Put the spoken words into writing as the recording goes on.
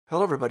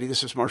Hello, everybody.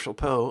 This is Marshall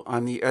Poe.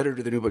 I'm the editor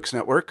of the New Books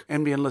Network.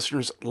 NBN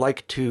listeners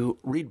like to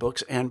read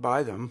books and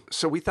buy them.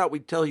 So we thought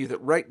we'd tell you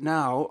that right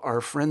now, our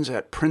friends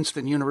at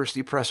Princeton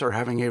University Press are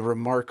having a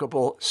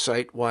remarkable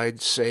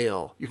site-wide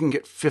sale. You can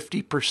get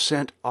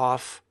 50%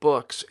 off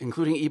books,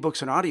 including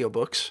ebooks and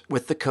audiobooks,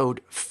 with the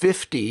code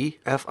 50,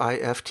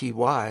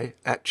 F-I-F-T-Y,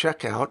 at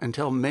checkout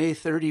until May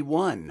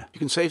 31. You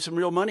can save some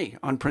real money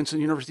on Princeton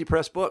University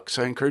Press books.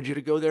 I encourage you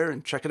to go there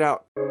and check it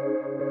out.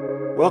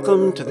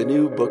 Welcome to the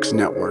New Books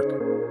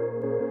Network.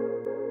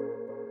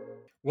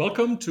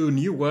 Welcome to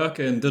New Work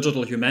in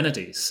Digital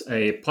Humanities,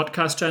 a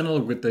podcast channel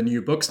with the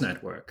New Books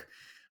Network.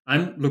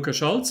 I'm Luca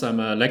Scholz. I'm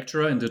a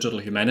lecturer in digital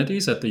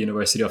humanities at the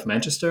University of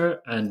Manchester,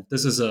 and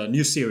this is a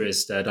new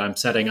series that I'm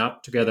setting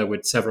up together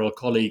with several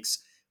colleagues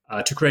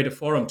to create a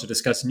forum to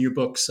discuss new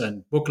books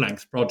and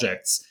book-length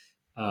projects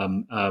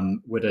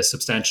with a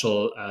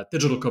substantial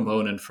digital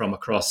component from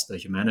across the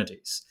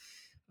humanities.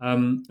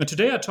 And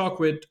today I talk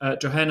with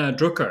Johanna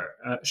Drucker.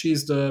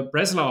 She's the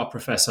Breslauer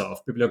Professor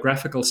of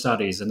Bibliographical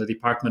Studies in the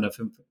Department of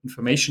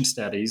Information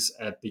Studies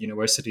at the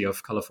University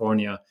of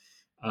California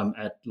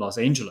at Los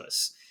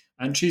Angeles.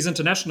 And she's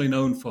internationally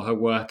known for her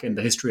work in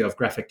the history of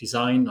graphic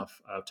design, of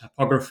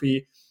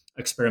typography,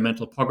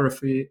 experimental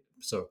typography,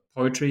 so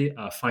poetry,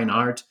 fine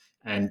art,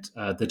 and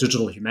the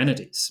digital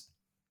humanities.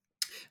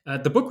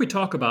 The book we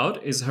talk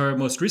about is her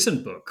most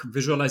recent book,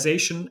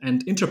 Visualization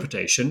and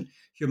Interpretation,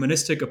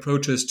 Humanistic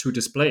Approaches to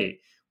Display,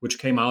 which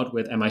came out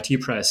with MIT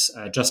Press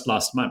just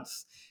last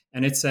month.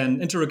 And it's an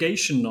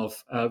interrogation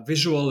of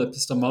visual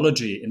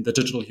epistemology in the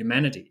digital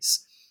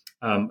humanities,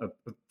 a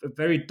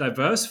very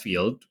diverse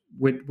field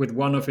with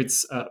one of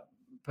its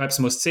perhaps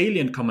most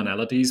salient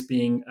commonalities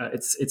being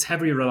its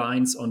heavy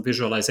reliance on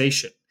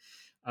visualization.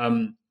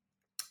 And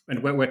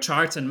where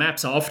charts and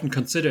maps are often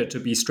considered to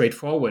be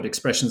straightforward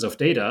expressions of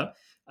data,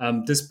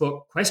 this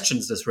book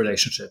questions this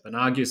relationship and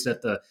argues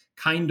that the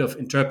kind of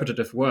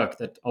interpretative work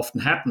that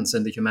often happens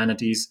in the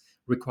humanities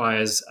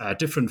requires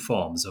different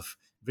forms of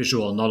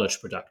visual knowledge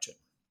production.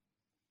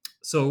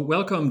 So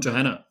welcome,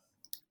 Johanna.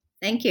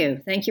 Thank you.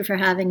 Thank you for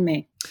having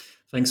me.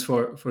 Thanks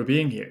for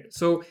being here.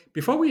 So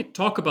before we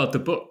talk about the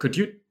book, could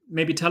you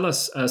maybe tell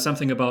us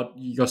something about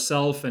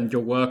yourself and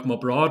your work more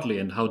broadly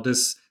and how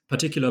this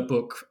particular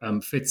book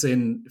fits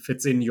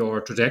in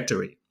your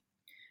trajectory?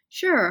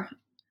 Sure.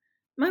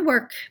 My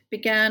work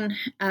began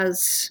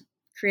as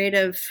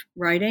creative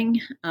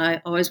writing.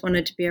 I always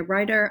wanted to be a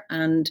writer.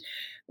 And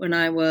when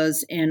I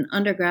was in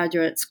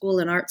undergraduate school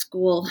and art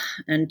school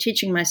and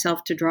teaching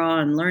myself to draw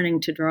and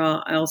learning to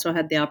draw, I also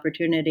had the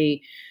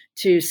opportunity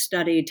to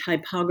study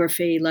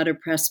typography,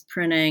 letterpress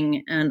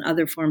printing, and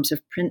other forms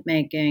of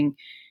printmaking.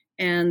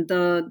 And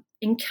the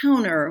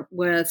encounter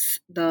with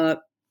the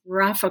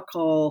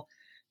graphical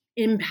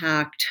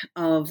impact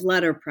of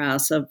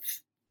letterpress, of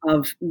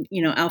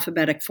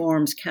alphabetic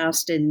forms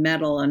cast in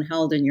metal and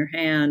held in your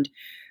hand,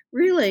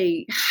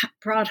 really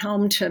brought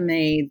home to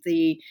me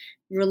the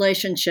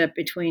relationship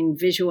between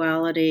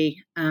visuality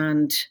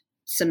and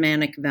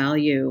semantic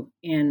value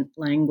in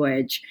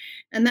language.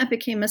 And that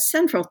became a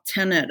central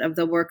tenet of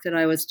the work that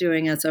I was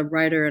doing as a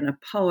writer and a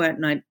poet.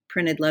 And I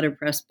printed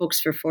letterpress books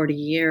for 40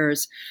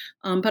 years.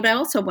 But I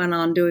also went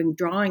on doing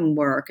drawing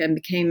work and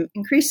became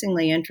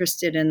increasingly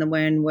interested in the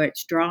way in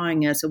which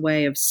drawing as a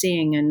way of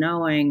seeing and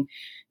knowing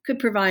could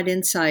provide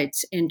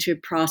insights into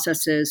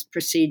processes,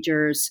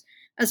 procedures,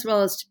 as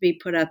well as to be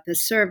put at the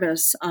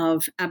service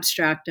of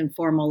abstract and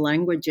formal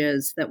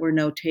languages that were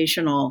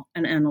notational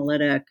and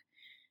analytic.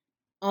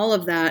 All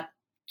of that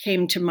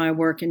came to my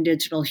work in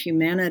digital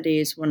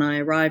humanities when I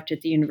arrived at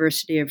the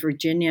University of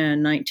Virginia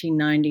in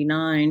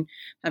 1999,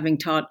 having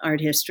taught art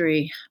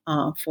history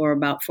for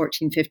about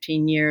 14,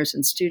 15 years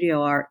and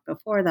studio art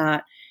before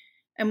that.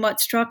 And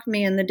what struck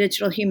me in the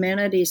digital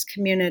humanities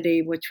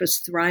community, which was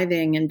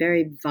thriving and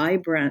very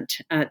vibrant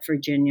at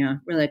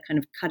Virginia, really a kind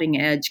of cutting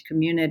edge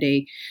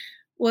community,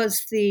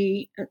 was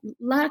the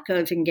lack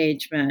of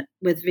engagement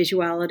with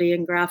visuality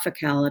and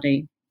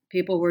graphicality.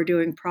 People were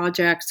doing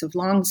projects of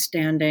long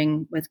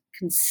standing with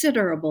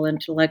considerable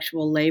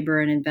intellectual labor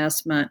and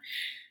investment,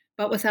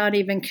 but without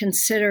even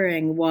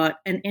considering what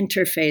an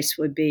interface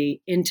would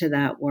be into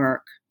that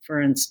work, for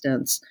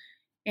instance.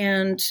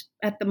 And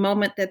at the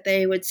moment that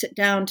they would sit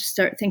down to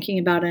start thinking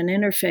about an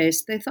interface,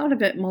 they thought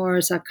of it more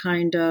as a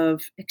kind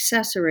of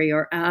accessory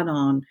or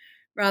add-on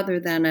rather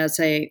than as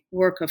a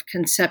work of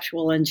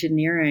conceptual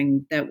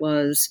engineering that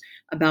was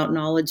about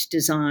knowledge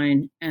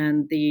design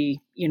and the,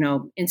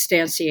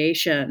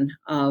 instantiation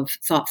of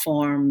thought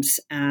forms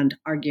and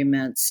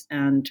arguments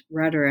and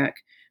rhetoric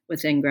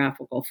within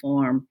graphical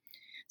form.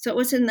 So it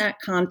was in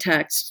that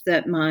context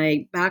that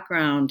my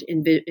background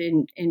in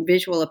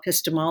visual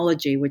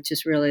epistemology, which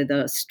is really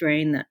the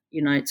strain that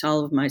unites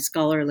all of my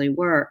scholarly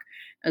work,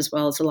 as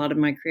well as a lot of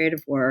my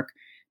creative work,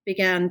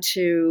 began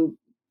to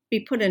be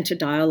put into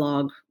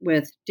dialogue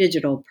with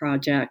digital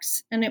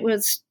projects. And it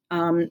was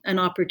an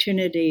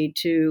opportunity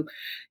to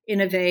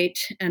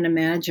innovate and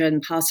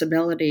imagine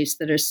possibilities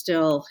that are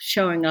still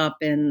showing up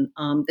in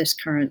this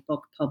current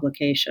book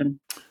publication.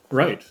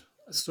 Right.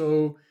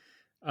 So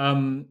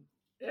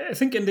I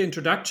think in the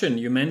introduction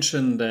you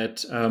mentioned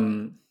that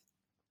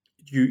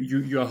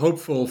you are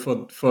hopeful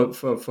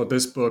for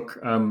this book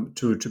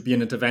to be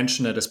an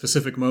intervention at a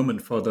specific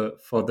moment for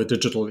the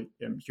digital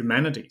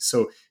humanities.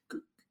 So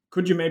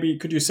could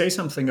you say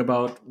something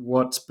about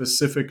what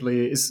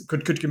specifically is?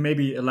 Could you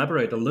maybe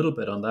elaborate a little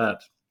bit on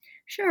that?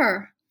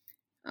 Sure.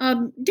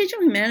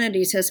 Digital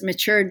humanities has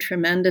matured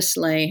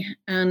tremendously,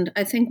 and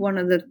I think one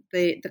of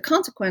the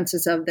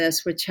consequences of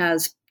this, which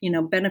has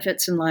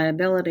benefits and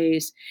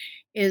liabilities,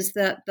 is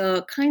that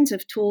the kinds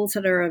of tools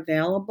that are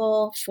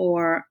available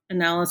for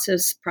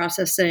analysis,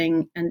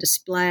 processing, and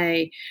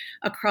display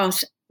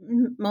across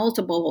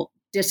multiple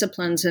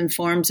disciplines and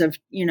forms of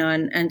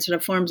and sort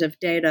of forms of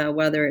data,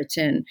 whether it's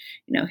in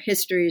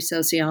history,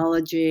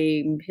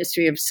 sociology,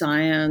 history of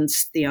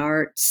science, the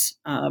arts,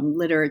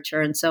 literature,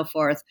 and so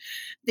forth.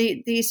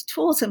 These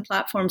tools and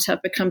platforms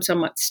have become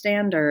somewhat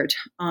standard,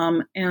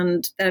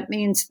 and that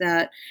means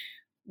that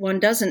one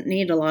doesn't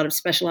need a lot of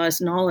specialized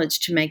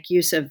knowledge to make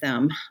use of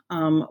them.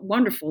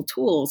 Wonderful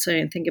tools.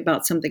 I think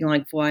about something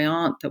like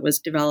Voyant that was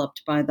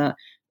developed by the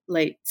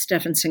late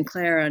Stephen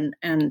Sinclair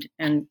and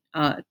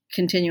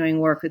continuing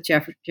work with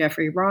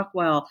Jeffrey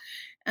Rockwell.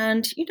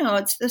 And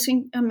it's this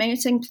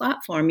amazing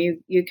platform.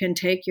 You can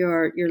take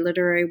your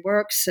literary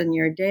works and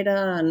your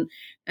data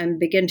and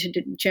begin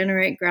to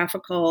generate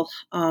graphical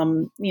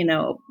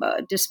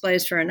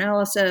displays for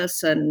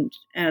analysis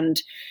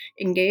and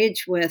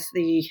engage with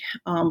the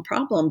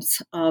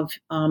problems of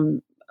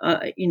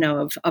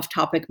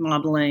topic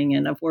modeling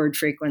and of word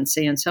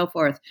frequency and so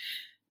forth.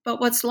 But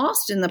what's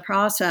lost in the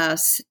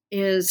process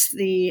is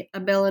the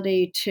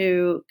ability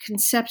to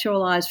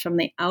conceptualize from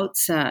the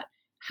outset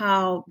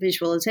how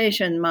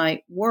visualization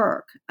might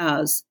work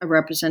as a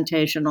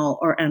representational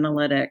or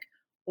analytic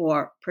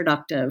or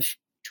productive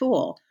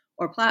tool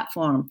or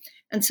platform.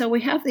 And so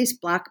we have these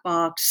black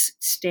box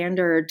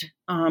standard,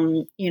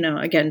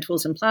 again,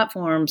 tools and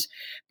platforms,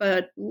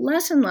 but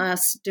less and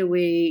less do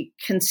we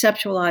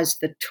conceptualize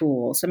the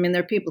tools. I mean,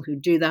 there are people who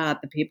do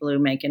that, the people who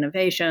make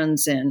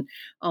innovations in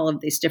all of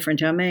these different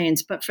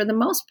domains. But for the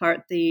most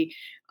part, the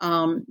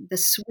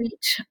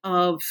suite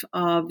of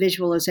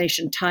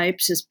visualization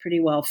types is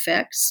pretty well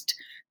fixed.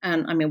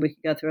 And I mean, we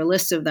could go through a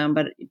list of them,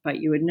 but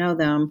you would know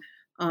them.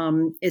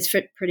 It's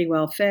pretty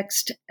well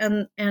fixed,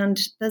 and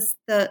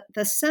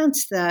the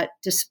sense that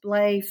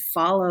display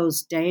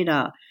follows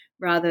data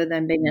rather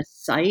than being a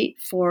site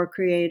for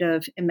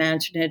creative,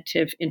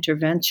 imaginative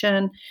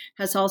intervention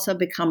has also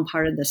become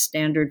part of the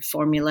standard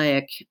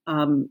formulaic,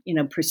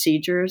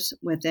 procedures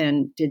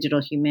within digital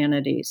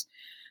humanities.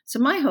 So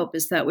my hope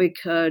is that we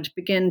could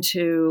begin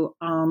to,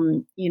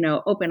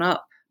 open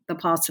up the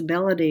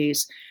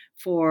possibilities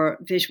for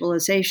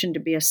visualization to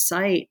be a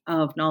site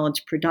of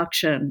knowledge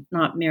production,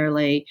 not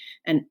merely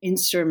an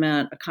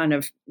instrument, a kind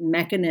of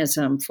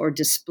mechanism for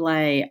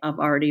display of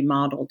already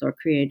modeled or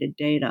created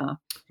data.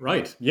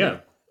 Right. Yeah.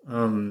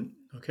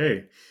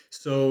 Okay.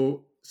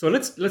 So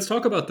let's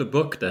talk about the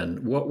book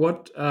then.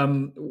 What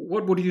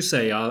would you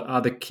say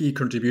are the key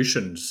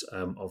contributions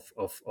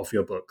of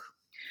your book?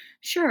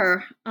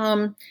 Sure.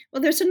 Well,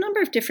 there's a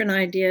number of different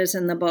ideas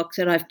in the book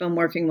that I've been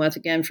working with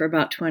again for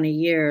about 20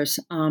 years.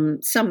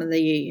 Some of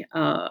the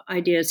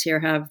ideas here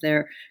have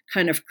their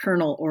kind of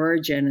kernel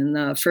origin in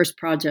the first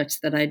projects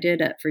that I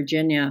did at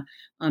Virginia,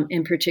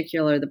 in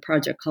particular, the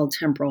project called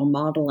Temporal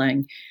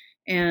Modeling.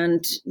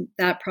 And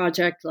that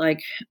project,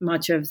 like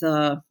much of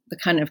the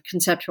kind of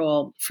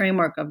conceptual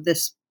framework of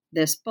this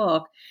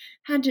book,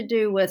 had to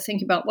do with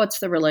thinking about what's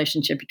the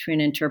relationship between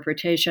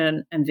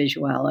interpretation and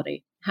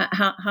visuality.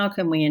 How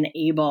can we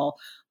enable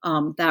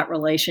that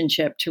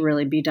relationship to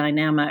really be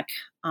dynamic,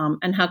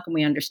 and how can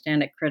we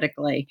understand it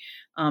critically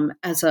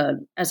as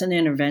an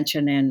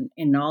intervention in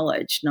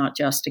knowledge, not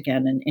just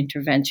again an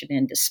intervention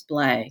in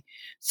display.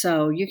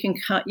 So you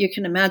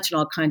can imagine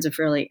all kinds of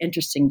really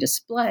interesting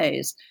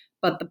displays,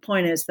 but the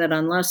point is that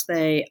unless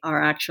they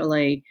are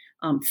actually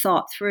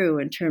thought through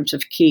in terms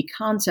of key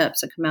concepts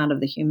that come out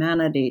of the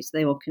humanities,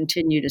 they will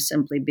continue to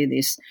simply be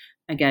these,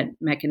 again,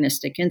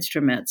 mechanistic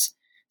instruments.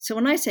 So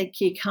when I say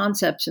key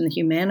concepts in the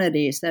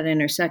humanities that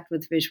intersect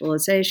with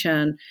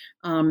visualization,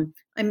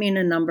 I mean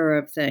a number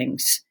of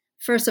things.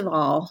 First of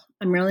all,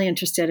 I'm really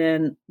interested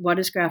in what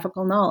is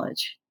graphical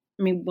knowledge?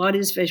 I mean, what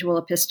is visual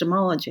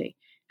epistemology?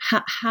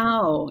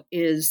 How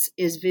is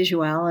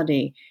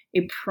visuality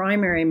a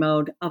primary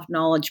mode of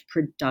knowledge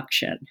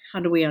production? How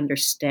do we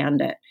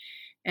understand it?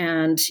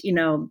 And,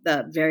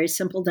 the very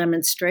simple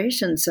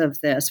demonstrations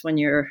of this when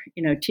you're,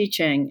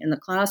 teaching in the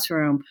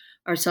classroom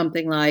are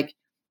something like,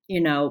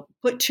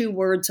 put 2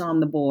 words on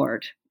the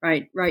board,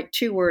 right? Write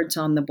 2 words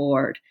on the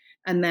board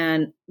and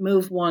then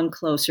move one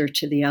closer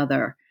to the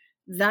other.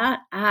 That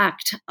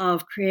act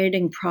of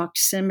creating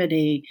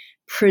proximity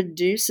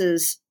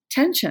produces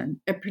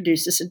tension. It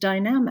produces a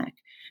dynamic.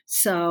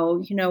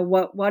 So,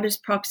 what does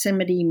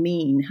proximity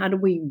mean? How do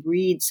we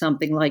read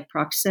something like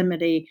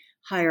proximity,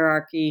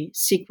 hierarchy,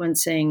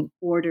 sequencing,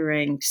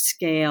 ordering,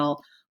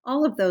 scale?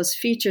 All of those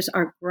features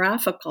are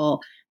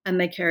graphical, and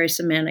they carry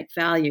semantic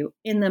value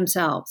in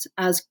themselves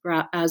as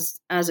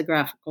a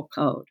graphical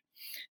code.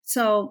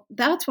 So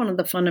that's one of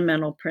the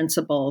fundamental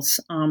principles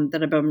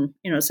that have been,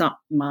 it's not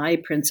my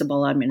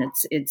principle. I mean,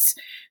 it's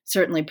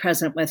certainly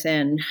present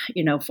within,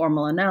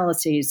 formal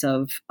analyses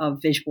of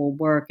visual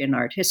work in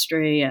art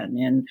history and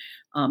in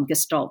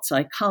Gestalt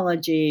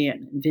psychology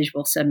and in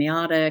visual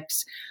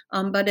semiotics.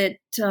 But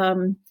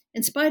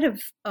in spite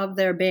of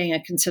there being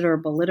a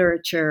considerable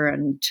literature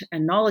and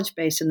knowledge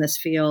base in this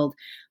field,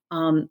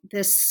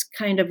 this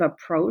kind of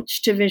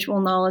approach to visual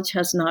knowledge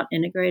has not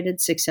integrated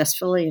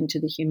successfully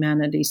into the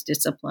humanities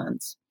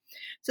disciplines.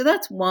 So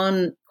that's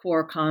one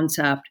core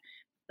concept.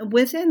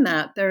 Within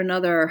that, there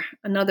are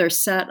another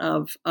set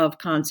of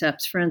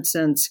concepts. For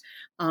instance,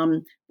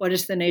 what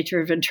is the nature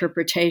of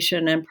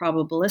interpretation and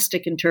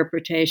probabilistic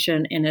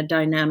interpretation in a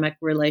dynamic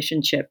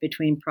relationship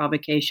between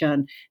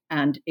provocation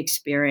and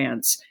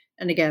experience?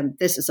 And again,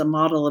 this is a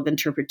model of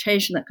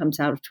interpretation that comes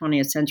out of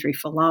 20th century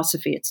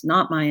philosophy. It's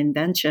not my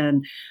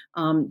invention.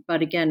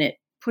 But again, it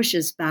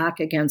pushes back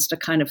against a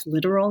kind of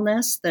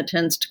literalness that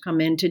tends to come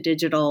into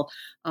digital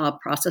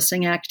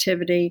processing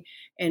activity,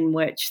 in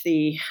which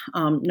the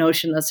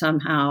notion that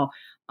somehow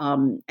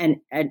and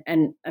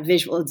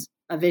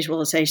a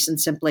visualization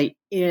simply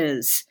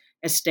is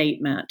a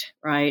statement,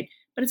 right?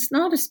 But it's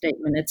not a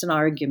statement, it's an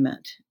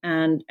argument.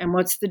 And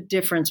what's the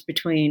difference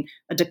between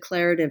a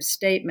declarative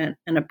statement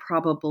and a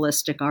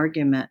probabilistic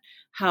argument?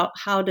 How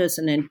does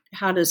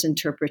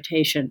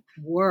interpretation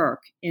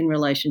work in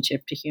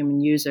relationship to human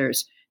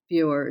users,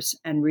 viewers,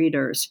 and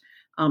readers?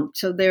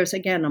 So there's,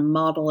 again, a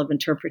model of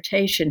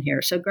interpretation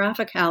here. So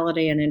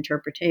graphicality and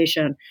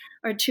interpretation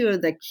are two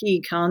of the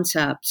key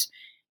concepts.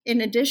 In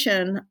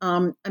addition,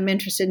 I'm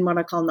interested in what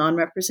I call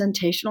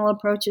non-representational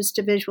approaches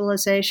to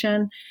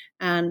visualization.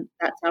 And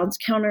that sounds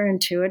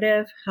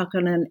counterintuitive. How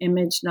can an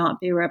image not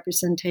be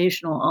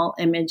representational? All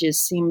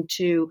images seem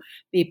to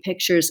be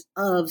pictures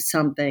of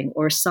something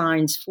or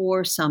signs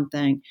for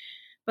something.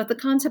 But the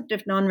concept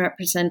of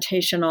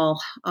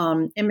non-representational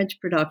image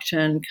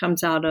production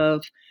comes out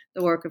of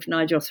the work of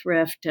Nigel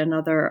Thrift and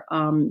other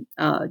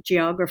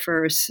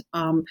geographers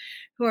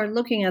who are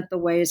looking at the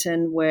ways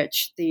in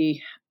which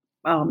the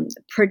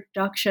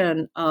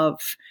production of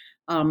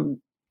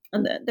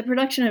the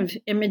production of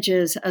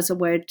images as a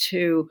way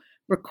to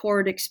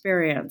record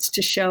experience,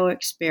 to show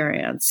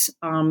experience,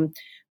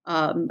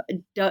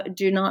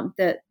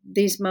 that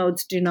these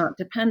modes do not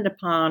depend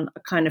upon a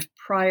kind of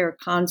prior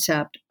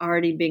concept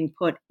already being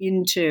put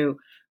into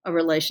a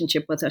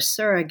relationship with a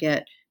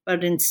surrogate,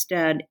 but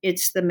instead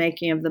it's the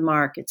making of the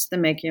mark, it's the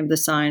making of the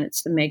sign,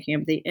 it's the making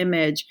of the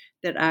image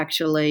that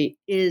actually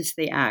is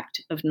the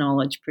act of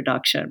knowledge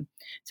production.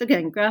 So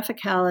again,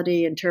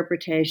 graphicality,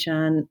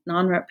 interpretation,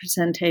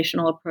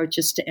 non-representational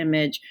approaches to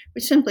image,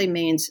 which simply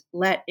means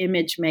let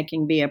image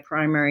making be a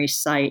primary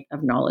site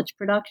of knowledge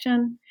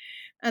production.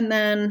 And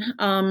then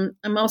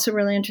I'm also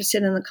really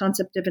interested in the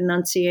concept of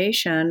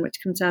enunciation,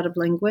 which comes out of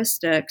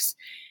linguistics.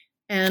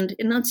 And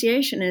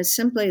enunciation is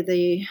simply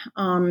the,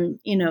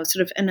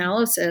 sort of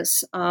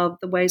analysis of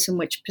the ways in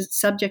which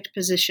subject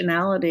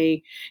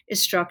positionality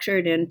is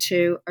structured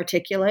into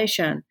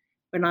articulation.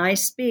 When I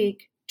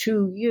speak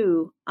to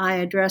you, I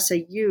address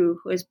a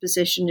you who is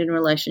positioned in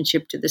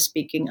relationship to the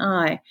speaking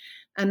I.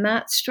 And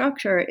that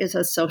structure is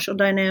a social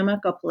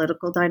dynamic, a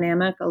political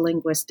dynamic, a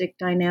linguistic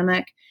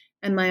dynamic.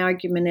 And my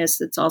argument is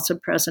it's also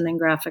present in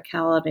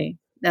graphicality,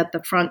 that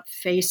the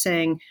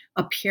front-facing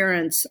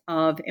appearance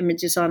of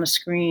images on a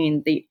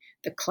screen, the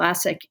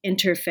classic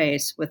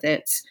interface with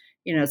its,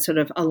 sort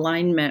of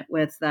alignment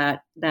with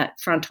that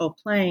frontal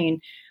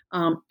plane,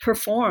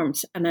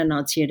 performs an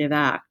enunciative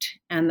act,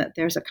 and that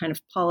there's a kind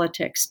of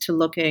politics to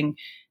looking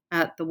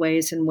at the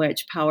ways in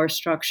which power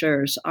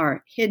structures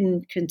are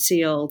hidden,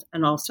 concealed,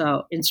 and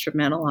also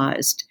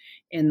instrumentalized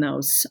in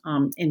those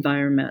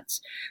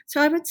environments. So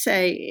I would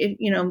say,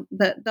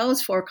 that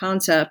those four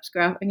concepts,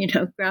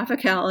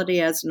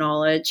 graphicality as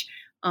knowledge,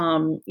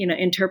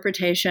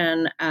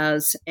 interpretation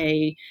as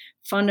a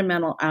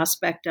fundamental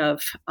aspect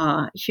of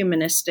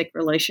humanistic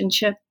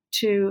relationship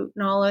to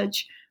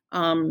knowledge,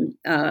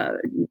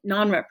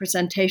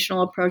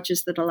 non-representational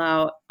approaches that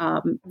allow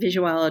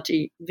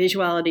visuality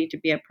to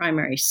be a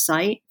primary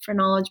site for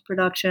knowledge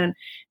production,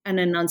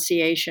 and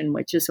enunciation,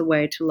 which is a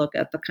way to look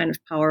at the kind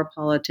of power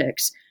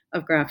politics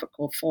of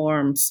graphical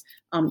forms.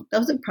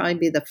 Those would probably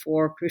be the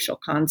four crucial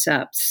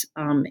concepts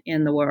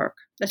in the work.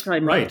 That's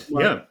probably right.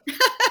 Yeah.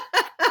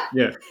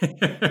 Yeah.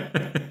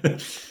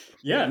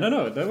 Yeah.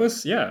 No. That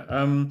was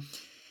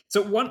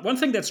So one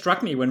thing that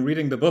struck me when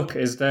reading the book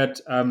is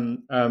that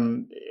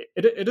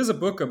it is a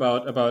book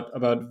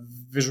about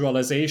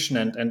visualization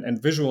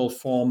and visual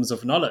forms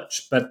of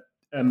knowledge, but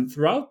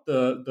throughout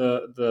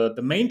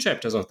the main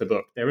chapters of the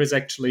book, there is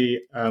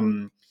actually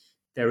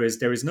there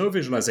is no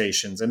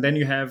visualizations, and then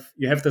you have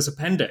this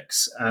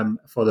appendix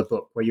for the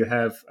book where you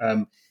have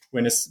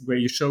where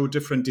you show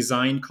different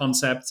design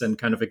concepts and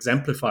kind of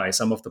exemplify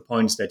some of the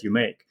points that you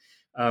make.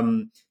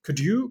 Could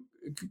you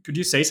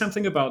say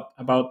something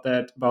about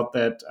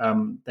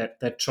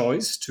that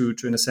choice to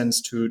in a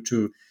sense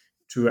to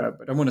I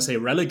don't want to say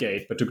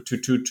relegate, but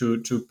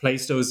to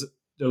place those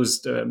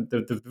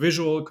the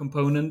visual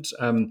component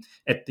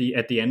at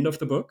the end of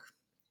the book?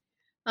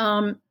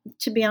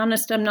 To be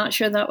honest, I'm not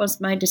sure that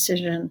was my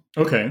decision.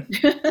 Okay.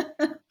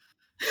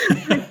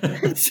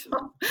 So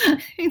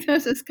I think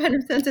there's this kind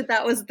of sense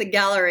that was the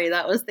gallery,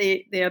 that was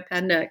the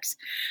appendix.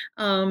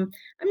 I'm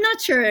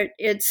not sure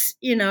it's,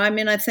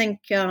 I think,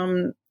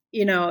 if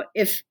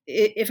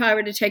I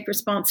were to take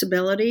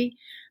responsibility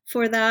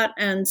for that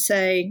and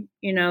say,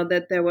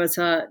 that there was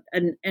a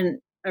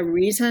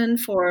reason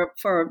for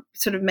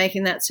sort of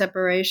making that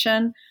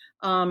separation,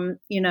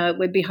 it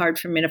would be hard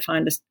for me to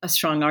find a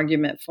strong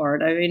argument for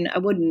it. I mean, I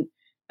wouldn't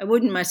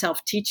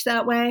myself teach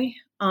that way,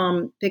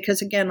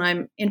 because again,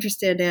 I'm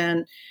interested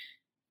in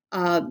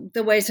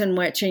the ways in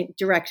which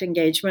direct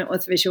engagement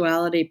with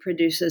visuality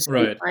produces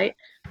insight.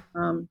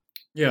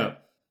 Yeah.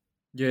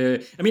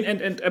 I mean,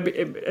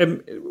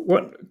 and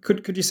what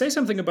could you say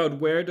something about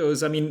where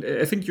those? I mean,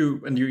 I think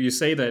you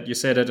say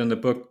that in the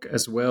book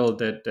as well,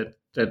 that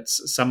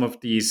some of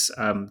these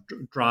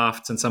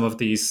drafts and some of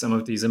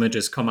these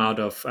images come out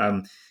of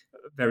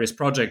various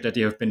projects that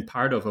you have been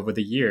part of over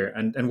the year,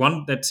 and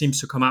one that seems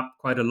to come up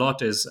quite a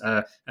lot is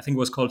I think it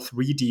was called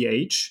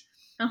 3DH.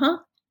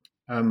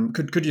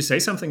 Could you say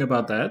something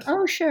about that?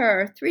 Oh,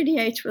 sure.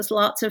 3DH was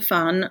lots of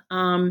fun.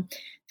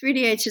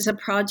 3DH is a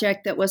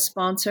project that was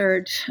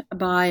sponsored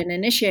by and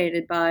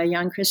initiated by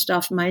Jan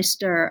Christoph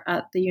Meister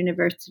at the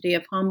University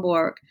of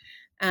Hamburg.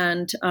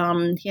 And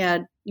he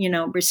had,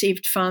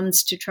 received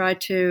funds to try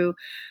to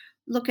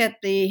look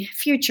at the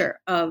future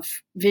of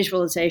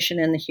visualization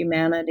in the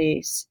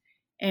humanities.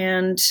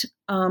 And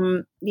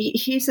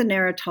he's a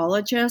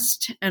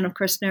narratologist. And of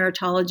course,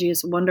 narratology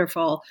is a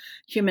wonderful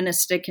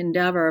humanistic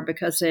endeavor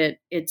because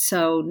it's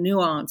so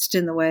nuanced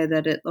in the way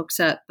that it looks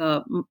at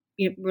the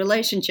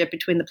relationship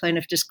between the plane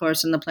of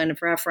discourse and the plane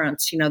of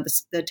reference,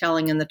 the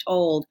telling and the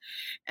told,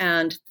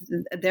 and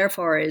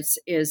therefore is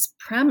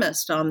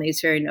premised on these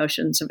very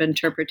notions of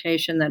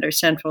interpretation that are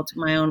central to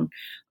my own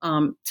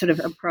sort of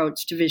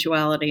approach to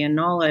visuality and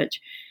knowledge.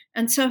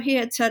 And so he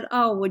had said,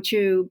 would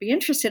you be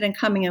interested in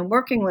coming and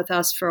working with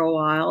us for a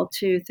while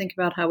to think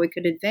about how we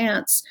could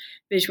advance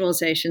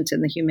visualizations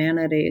in the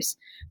humanities?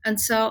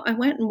 And so I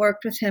went and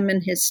worked with him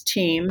and his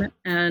team,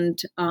 and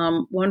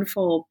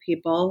wonderful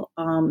people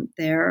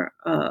there,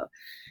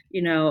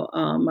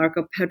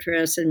 Marco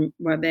Petrus and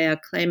Rabea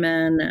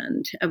Clayman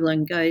and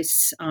Evelyn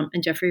Geis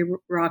and Jeffrey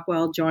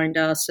Rockwell joined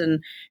us,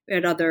 and we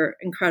had other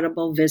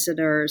incredible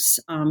visitors,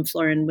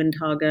 Florian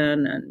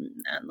Windhagen and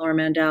Laura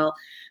Mandel.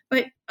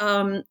 But,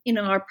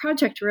 our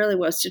project really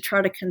was to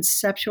try to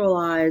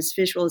conceptualize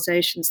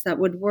visualizations that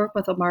would work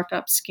with a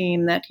markup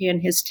scheme that he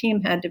and his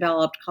team had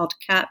developed called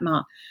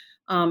CATMA,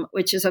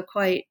 which is a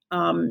quite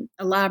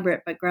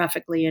elaborate but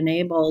graphically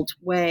enabled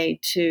way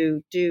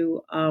to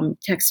do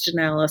text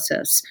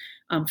analysis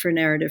for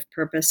narrative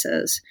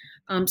purposes.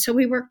 So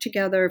we worked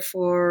together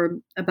for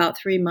about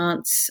 3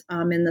 months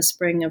in the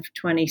spring of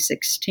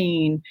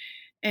 2016.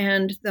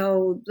 And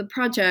though the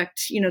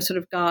project, sort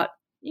of got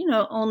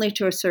only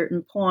to a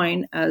certain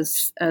point,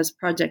 as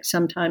projects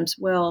sometimes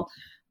will,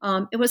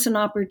 it was an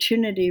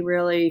opportunity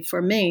really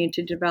for me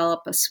to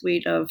develop a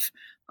suite of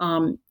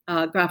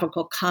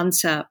graphical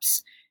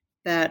concepts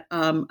that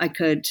I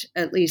could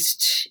at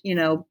least,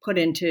 put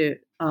into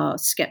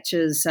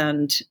sketches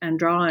and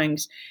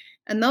drawings.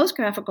 And those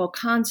graphical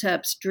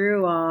concepts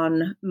drew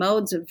on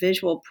modes of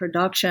visual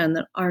production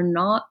that are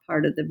not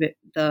part of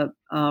the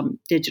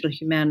digital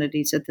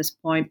humanities at this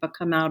point, but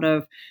come out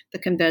of the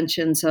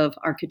conventions of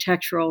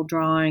architectural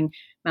drawing,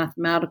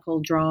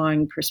 mathematical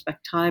drawing,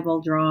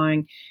 perspectival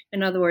drawing.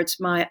 In other words,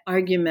 my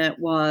argument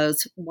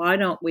was, why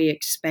don't we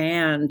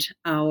expand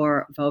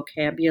our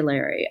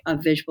vocabulary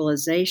of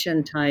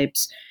visualization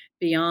types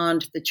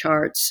beyond the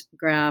charts,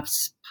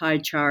 graphs, pie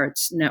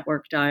charts,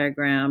 network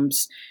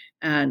diagrams,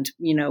 and,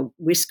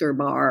 whisker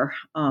bar,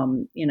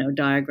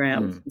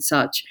 diagrams and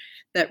such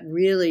that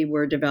really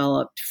were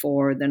developed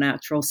for the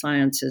natural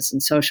sciences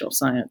and social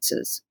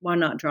sciences. Why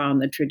not draw on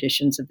the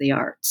traditions of the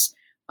arts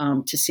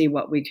to see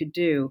what we could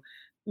do,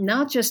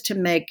 not just to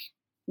make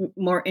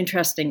more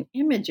interesting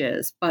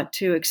images, but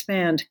to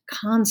expand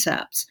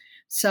concepts.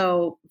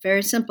 So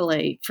very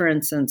simply, for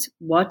instance,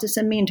 what does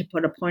it mean to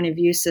put a point of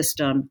view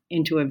system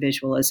into a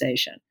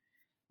visualization?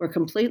 We're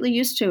completely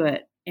used to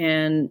it.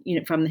 And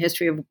from the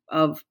history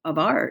of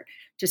art,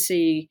 to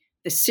see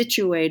the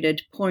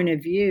situated point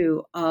of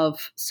view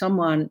of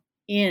someone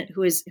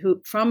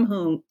from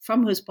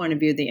whose point of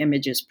view the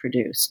image is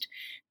produced,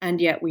 and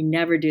yet we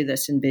never do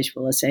this in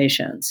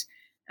visualizations.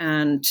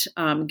 And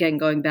again,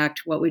 going back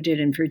to what we did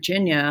in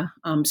Virginia,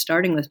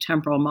 starting with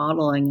temporal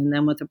modeling, and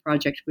then with a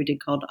project we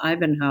did called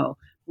Ivanhoe.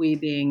 We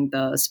being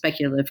the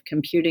speculative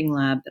computing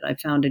lab that I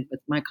founded with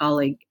my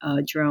colleague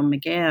Jerome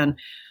McGann.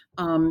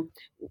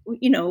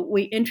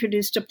 We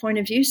introduced a point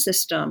of view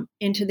system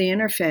into the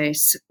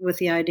interface with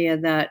the idea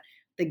that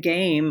the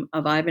game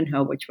of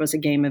Ivanhoe, which was a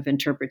game of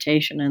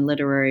interpretation and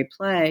literary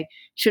play,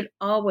 should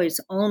always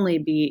only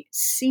be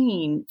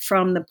seen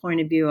from the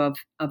point of view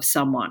of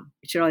someone.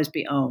 It should always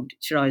be owned.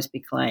 It should always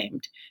be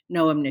claimed.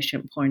 No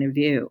omniscient point of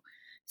view.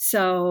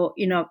 So,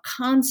 a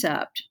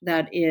concept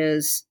that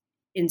is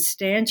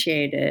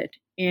instantiated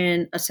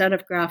in a set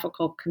of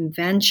graphical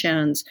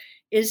conventions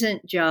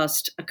isn't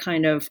just a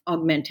kind of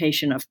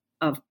augmentation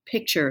of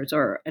pictures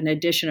or an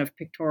addition of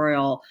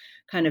pictorial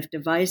kind of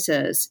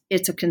devices.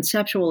 It's a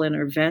conceptual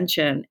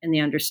intervention in the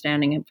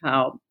understanding of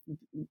how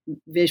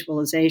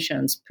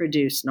visualizations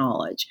produce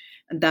knowledge.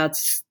 And that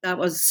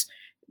was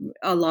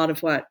a lot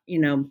of what,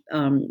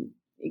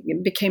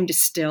 became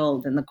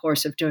distilled in the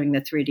course of doing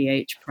the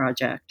 3DH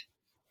project.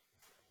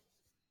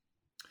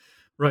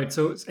 Right.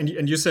 So,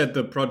 and you said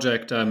the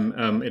project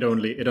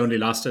it only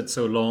lasted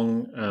so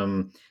long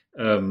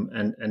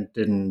and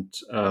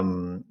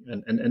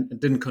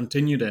didn't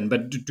continue then.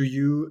 But do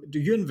you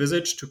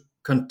envisage to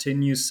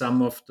continue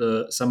some of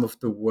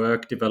the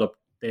work developed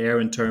there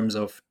in terms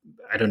of,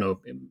 I don't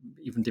know,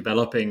 even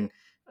developing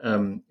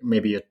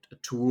maybe a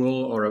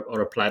tool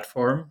or a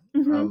platform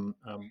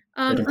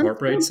that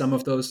incorporates some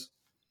of those?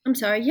 I'm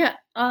sorry. Yeah.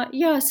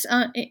 Yes.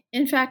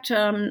 In fact,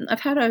 I've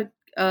had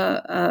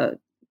a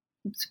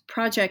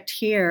project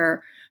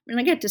here. I mean,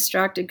 I get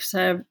distracted because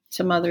I have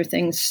some other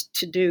things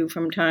to do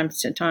from time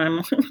to time.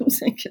 I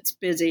think it's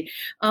busy.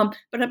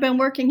 But I've been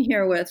working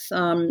here with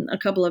a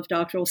couple of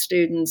doctoral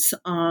students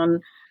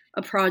on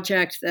a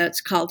project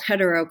that's called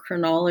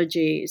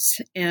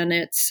Heterochronologies. And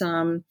it's,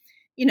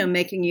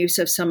 making use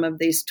of some of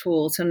these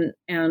tools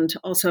and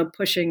also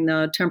pushing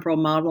the temporal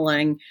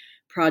modeling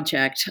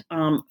project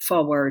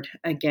forward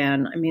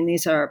again. I mean,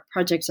 these are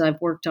projects I've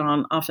worked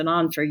on off and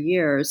on for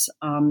years.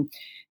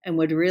 And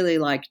would really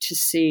like to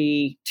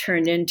see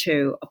turned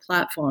into a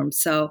platform.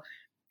 So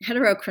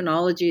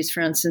Heterochronologies, for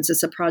instance,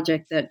 is a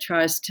project that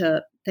tries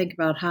to think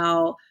about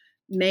how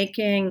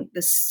making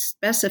the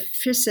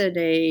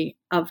specificity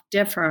of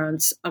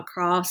difference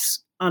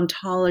across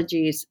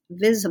ontologies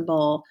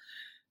visible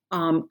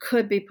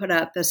could be put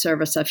at the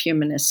service of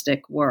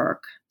humanistic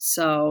work.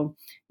 So,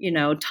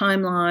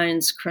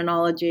 timelines,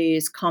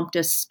 chronologies,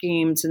 Comptist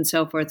schemes, and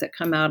so forth that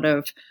come out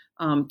of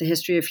the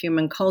history of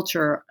human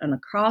culture and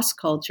across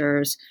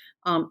cultures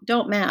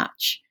don't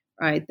match,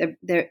 right?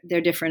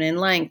 They're different in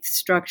length,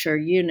 structure,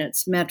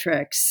 units,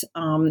 metrics,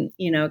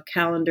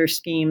 calendar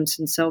schemes,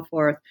 and so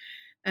forth.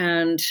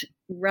 And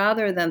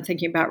rather than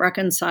thinking about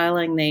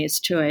reconciling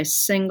these to a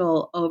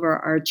single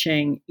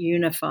overarching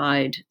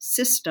unified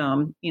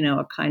system,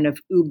 a kind of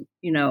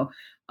Uber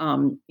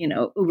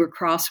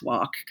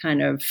crosswalk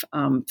kind of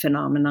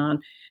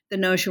phenomenon, the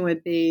notion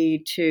would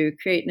be to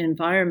create an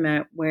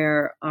environment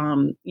where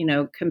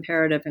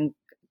comparative and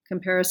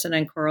comparison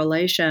and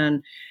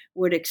correlation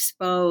would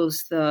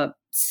expose the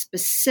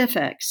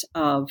specifics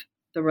of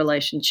the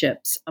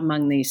relationships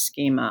among these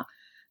schema.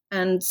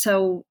 And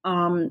so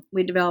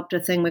we developed a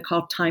thing we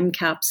call Time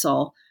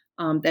Capsule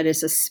that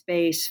is a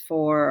space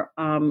for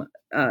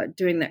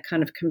doing that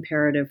kind of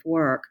comparative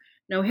work.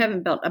 Now, we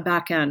haven't built a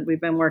back end. We've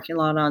been working a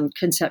lot on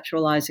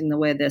conceptualizing the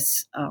way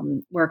this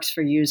works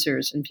for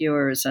users and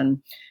viewers.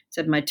 And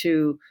said my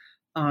two,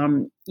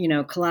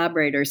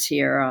 collaborators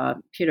here,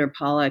 Peter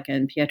Pollack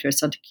and Pietro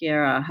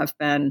Santachiara, have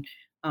been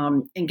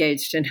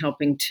engaged in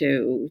helping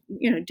to,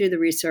 do the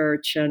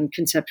research and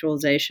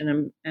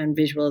conceptualization and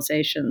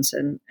visualizations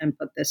and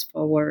put this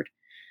forward.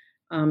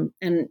 And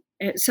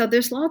so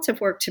there's lots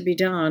of work to be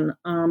done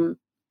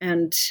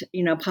and,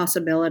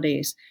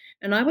 possibilities.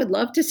 And I would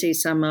love to see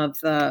some of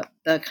the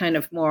kind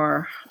of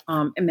more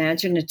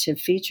imaginative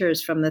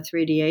features from the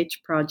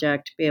 3DH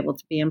project be able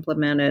to be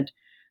implemented.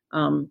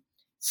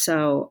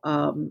 So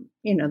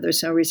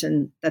there's no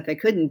reason that they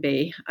couldn't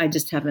be. I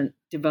just haven't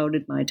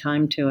devoted my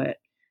time to it.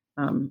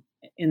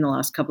 In the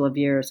last couple of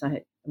years,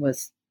 I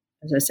was,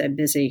 as I said,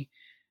 busy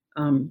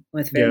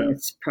with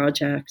various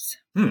projects.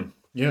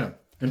 Yeah,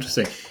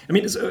 interesting. I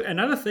mean, so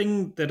another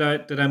thing that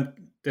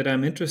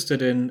I'm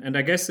interested in, and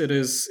I guess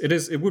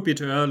it would be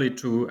too early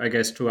to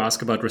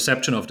ask about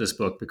reception of this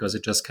book because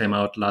it just came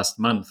out last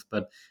month.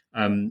 But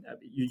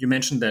you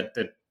mentioned that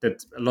a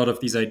lot of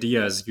these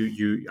ideas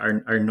you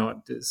are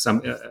not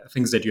some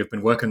things that you have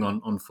been working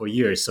on for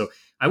years. So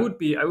I would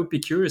be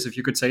curious if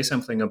you could say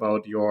something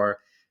about your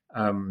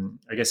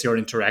your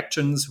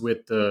interactions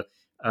with the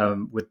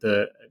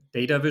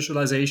data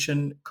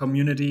visualization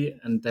community,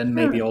 and then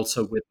maybe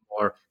also with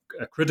more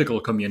critical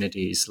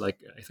communities. Like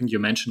I think you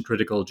mentioned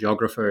critical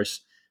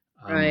geographers,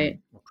 right,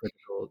 or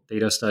critical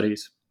data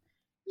studies.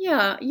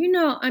 Yeah,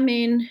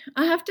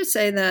 I have to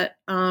say that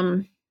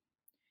one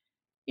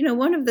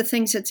of the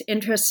things that's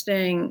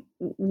interesting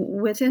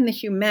within the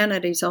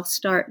humanities, I'll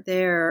start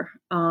there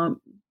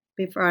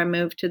before I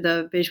move to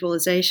the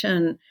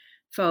visualization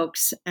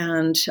folks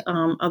and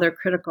other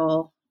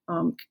critical,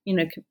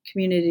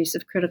 communities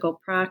of critical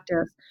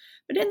practice.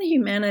 But in the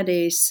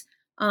humanities,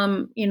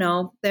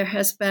 there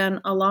has been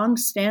a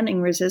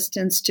long-standing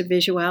resistance to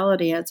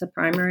visuality as a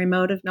primary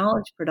mode of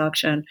knowledge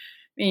production.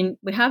 I mean,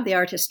 we have the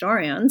art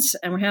historians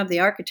and we have the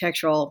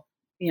architectural,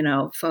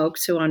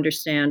 folks who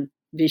understand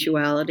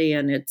visuality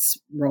and its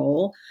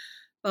role.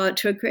 But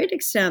to a great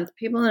extent,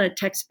 people in a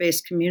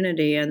text-based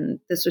community,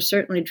 and this was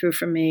certainly true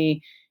for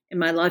me in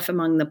my life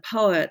among the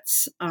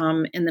poets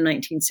in the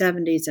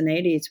 1970s and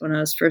 80s when I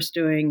was first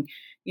doing,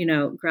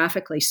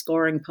 graphically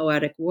scoring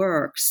poetic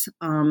works,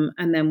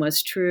 and then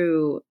was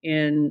true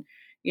in,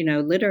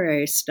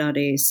 literary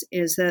studies,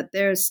 is that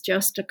there's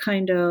just a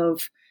kind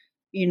of,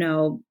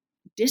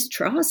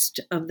 distrust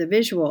of the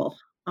visual,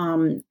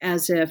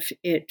 as if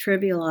it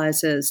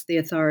trivializes the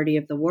authority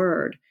of the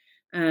word.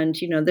 And,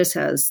 this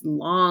has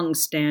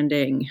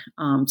long-standing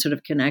sort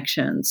of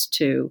connections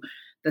to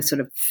the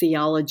sort of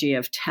theology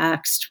of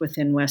text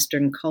within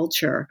Western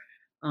culture.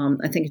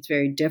 I think it's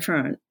very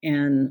different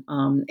in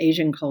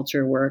Asian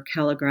culture, where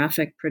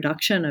calligraphic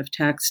production of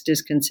text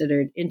is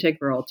considered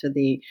integral to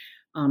the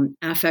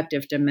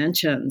affective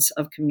dimensions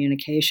of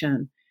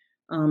communication.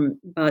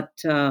 But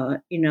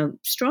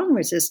strong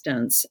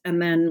resistance.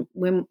 And then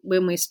when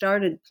we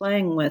started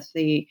playing with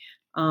the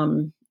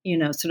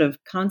sort of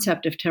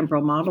concept of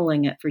temporal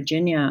modeling at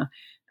Virginia,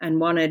 and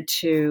wanted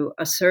to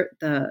assert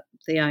the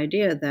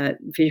idea that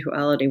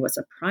visuality was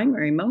a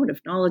primary mode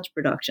of knowledge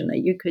production,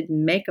 that you could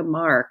make a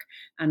mark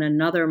and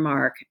another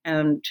mark,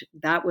 and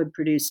that would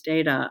produce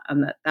data,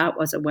 and that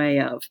was a way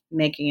of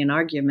making an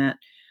argument.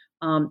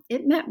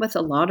 It met with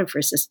a lot of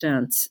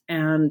resistance,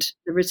 and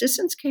the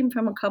resistance came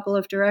from a couple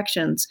of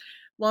directions.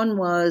 One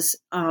was,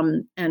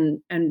 and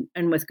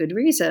with good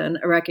reason,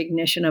 a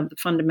recognition of the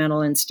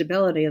fundamental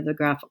instability of the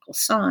graphical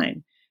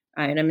sign.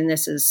 Right? I mean,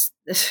 this is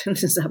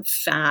a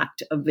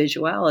fact of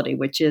visuality,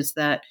 which is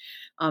that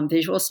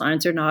visual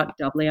signs are not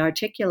doubly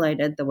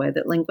articulated the way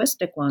that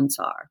linguistic ones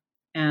are,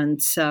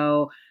 and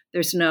so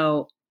there's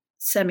no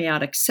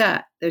semiotic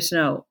set. There's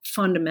no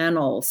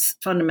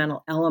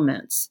fundamental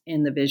elements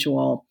in the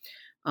visual,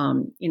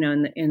 in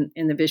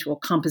the visual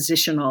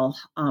compositional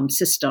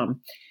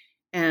system.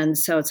 And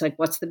so it's like,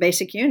 what's the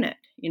basic unit?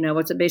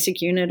 What's the basic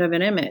unit of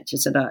an image?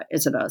 Is it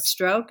a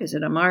stroke? Is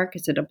it a mark?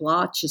 Is it a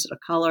blotch? Is it a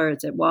color?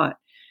 Is it what?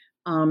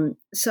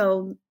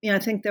 So I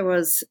think there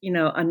was,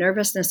 a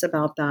nervousness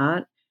about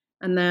that.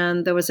 And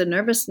then there was a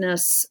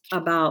nervousness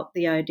about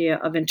the idea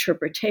of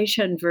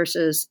interpretation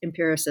versus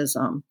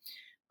empiricism.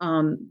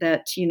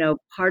 That,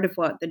 part of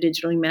what the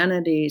digital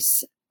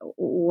humanities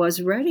was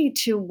ready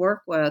to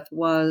work with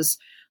was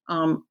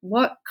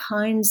what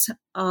kinds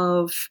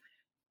of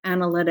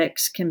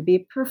analytics can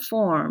be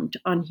performed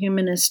on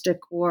humanistic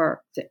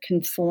work that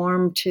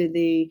conform to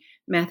the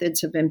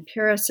methods of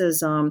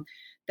empiricism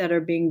that are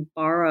being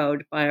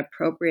borrowed by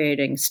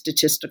appropriating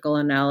statistical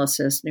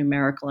analysis,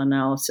 numerical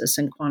analysis,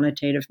 and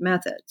quantitative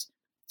methods.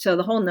 So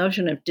the whole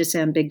notion of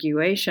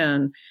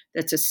disambiguation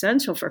that's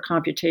essential for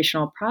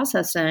computational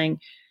processing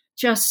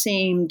just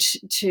seemed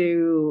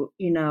to,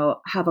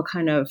 have a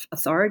kind of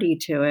authority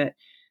to it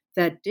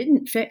that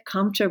didn't fit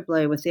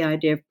comfortably with the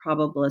idea of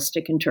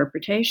probabilistic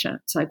interpretation.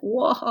 It's like,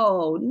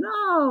 whoa,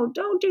 no,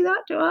 don't do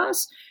that to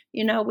us.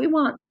 We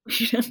want,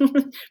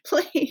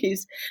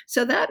 please.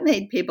 So that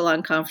made people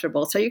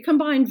uncomfortable. So you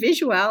combine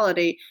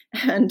visuality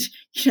and,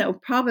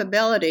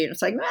 probability, and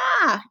it's like,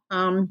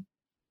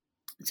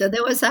 so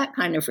there was that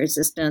kind of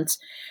resistance.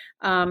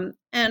 And,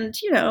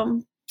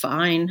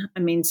 fine. I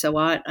mean, so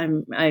what?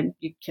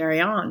 You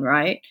carry on,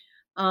 right?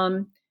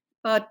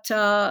 But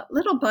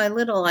little by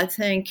little, I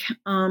think,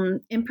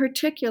 in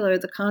particular,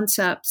 the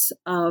concepts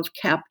of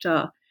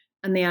CAPTA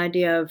and the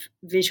idea of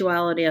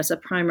visuality as a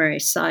primary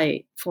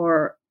site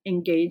for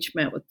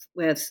engagement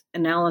with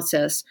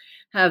analysis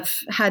have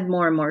had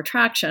more and more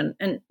traction.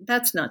 And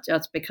that's not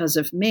just because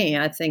of me.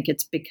 I think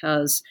it's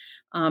because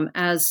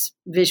as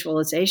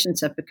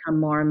visualizations have become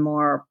more and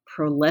more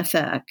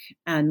prolific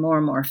and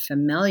more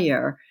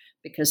familiar,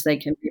 because they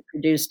can be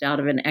produced out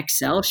of an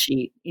Excel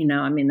sheet,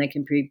 they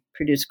can be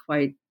produced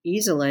quite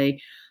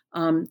easily.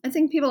 I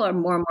think people are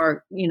more and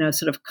more,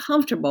 sort of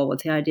comfortable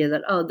with the idea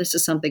that, oh, this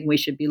is something we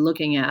should be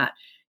looking at,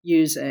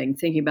 using,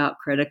 thinking about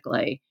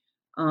critically.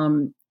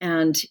 And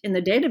in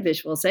the data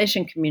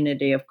visualization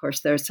community, of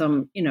course, there's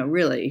some,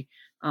 really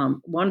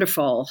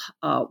wonderful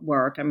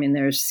work. I mean,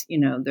 there's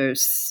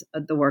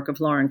the work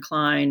of Lauren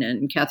Klein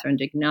and Catherine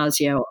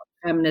D'Ignazio,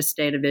 feminist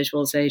data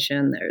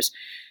visualization. There's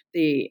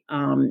the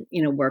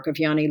work of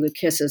Yanni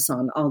Loukissis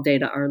on All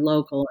Data Are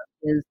Local,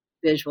 his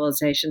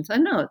visualizations. I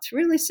know it's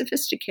really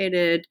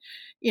sophisticated,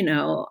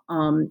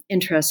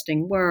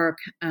 interesting work,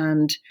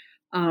 and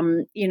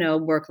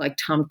work like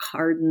Tom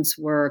Carden's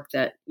work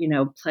that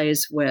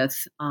plays with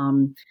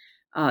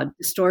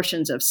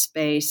distortions of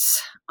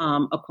space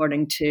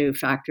according to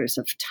factors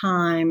of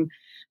time.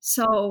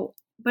 So,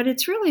 but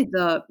it's really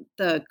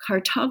the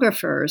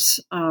cartographers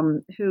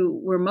who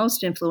were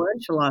most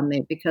influential on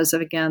me because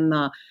of, again,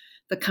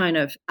 the kind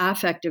of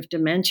affective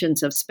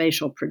dimensions of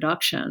spatial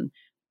production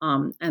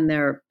and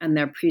their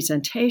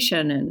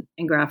presentation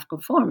in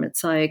graphical form.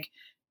 It's like,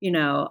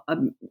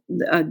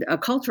 a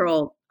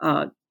cultural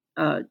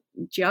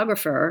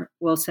geographer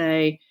will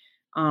say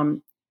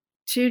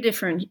two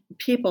different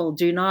people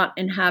do not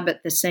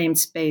inhabit the same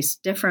space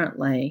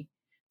differently.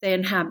 They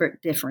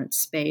inhabit different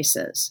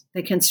spaces.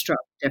 They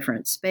construct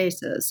different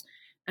spaces.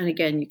 And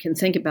again, you can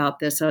think about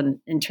this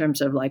in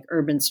terms of like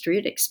urban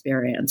street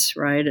experience,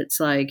 right? It's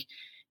like,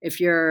 if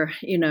your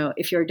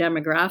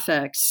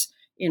demographics,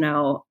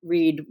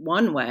 read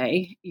one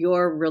way,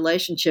 your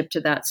relationship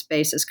to that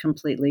space is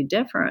completely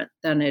different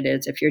than it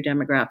is if your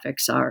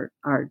demographics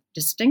are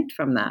distinct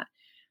from that.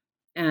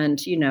 And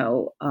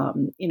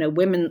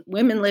women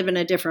live in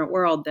a different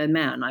world than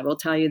men. I will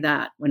tell you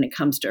that when it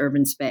comes to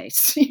urban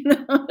space.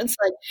 It's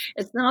like,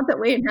 it's not that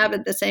we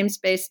inhabit the same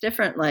space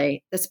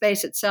differently. The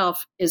space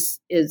itself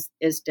is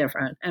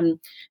different. And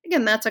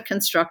again, that's a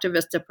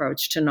constructivist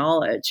approach to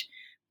knowledge.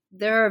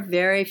 There are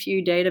very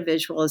few data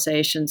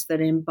visualizations that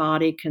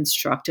embody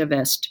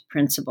constructivist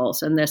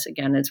principles. And this,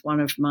 again, is one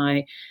of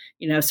my,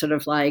 sort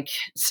of like,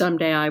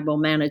 someday I will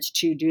manage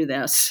to do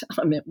this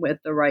with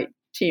the right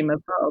team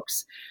of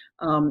folks,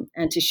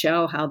 and to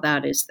show how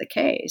that is the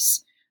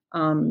case.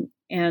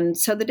 And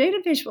so the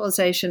data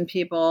visualization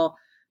people,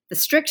 the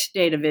strict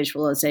data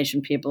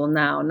visualization people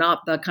now,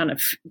 not the kind of,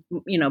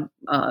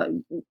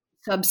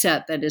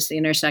 subset that is the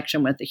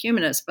intersection with the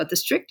humanists, but the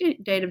strict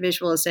data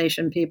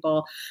visualization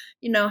people,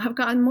 have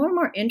gotten more and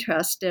more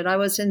interested. I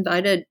was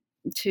invited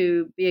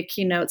to be a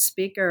keynote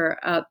speaker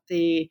at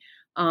the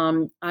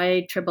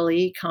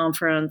IEEE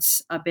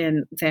conference up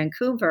in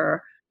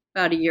Vancouver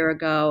about a year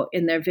ago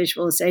in their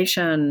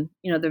visualization,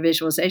 the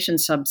visualization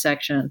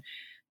subsection.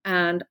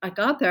 And I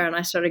got there and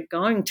I started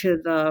going to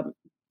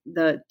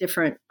the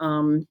different,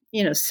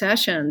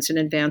 sessions in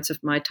advance of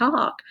my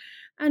talk.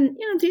 And,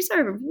 these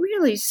are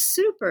really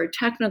super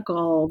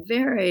technical,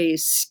 very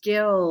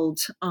skilled,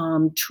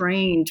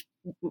 trained,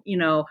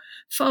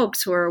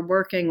 folks who are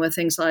working with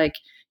things like,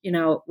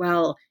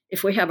 well,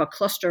 if we have a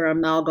cluster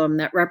amalgam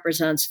that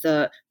represents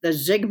the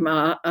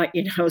sigma,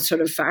 sort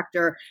of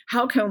factor,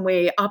 how can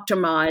we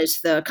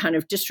optimize the kind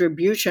of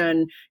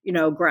distribution,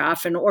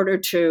 graph in order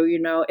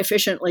to,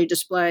 efficiently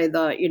display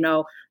the,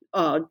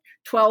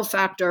 12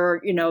 factor,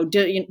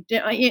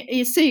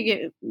 you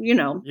see,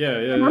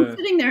 I'm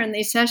sitting there in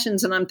these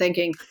sessions and I'm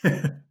thinking,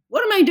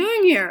 what am I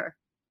doing here?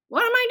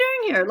 What am I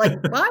doing here? Like,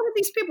 why would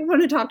these people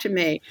want to talk to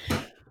me?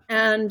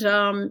 And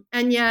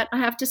yet I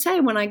have to say,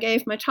 when I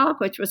gave my talk,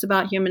 which was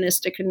about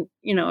humanistic,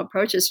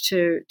 approaches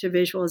to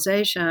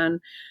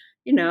visualization,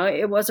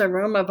 it was a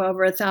room of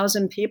over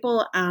 1,000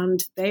 people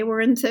and they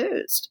were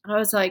enthused. I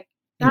was like,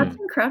 that's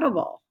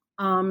incredible.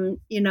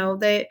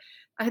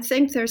 I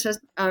think there's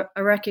a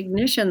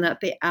recognition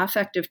that the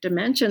affective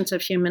dimensions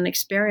of human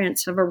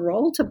experience have a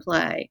role to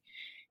play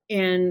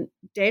in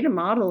data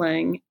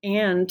modeling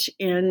and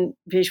in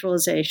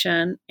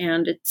visualization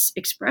and its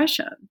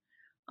expression.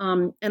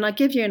 And I'll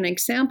give you an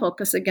example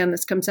because, again,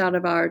 this comes out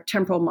of our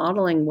temporal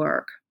modeling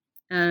work.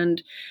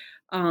 And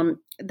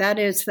that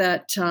is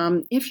that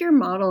if you're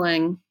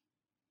modeling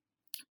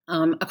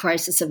a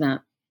crisis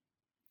event,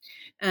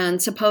 and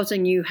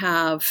supposing you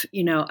have,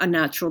 a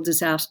natural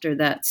disaster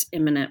that's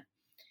imminent,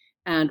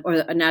 or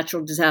a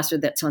natural disaster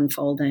that's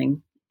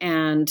unfolding,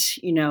 and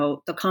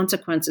the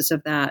consequences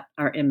of that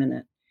are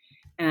imminent,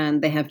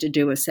 and they have to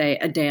do with, say,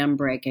 a dam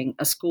breaking,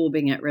 a school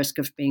being at risk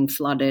of being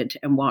flooded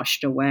and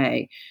washed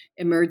away,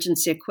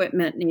 emergency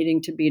equipment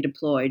needing to be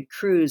deployed,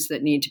 crews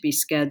that need to be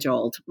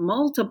scheduled,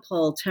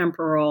 multiple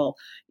temporal,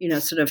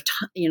 sort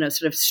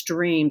of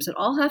streams that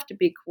all have to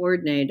be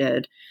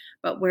coordinated,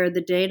 but where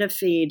the data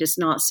feed is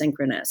not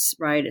synchronous,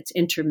 right? It's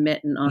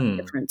intermittent on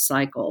different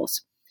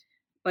cycles.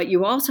 But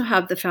you also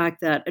have the fact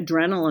that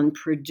adrenaline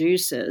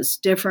produces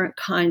different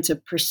kinds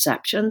of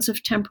perceptions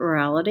of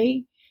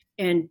temporality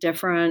and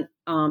different,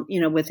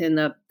 within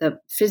the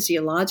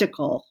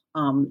physiological,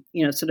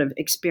 sort of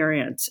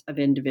experience of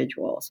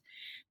individuals.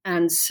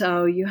 And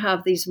so you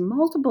have these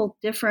multiple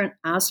different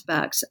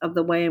aspects of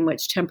the way in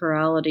which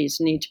temporalities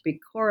need to be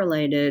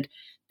correlated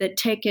that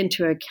take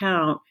into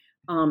account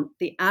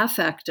the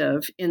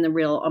affective, in the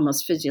real,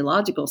 almost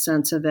physiological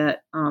sense of it,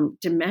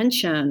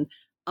 dimension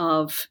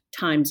of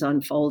time's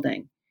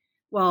unfolding.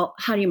 Well,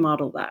 how do you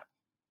model that?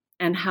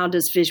 And how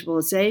does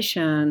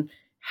visualization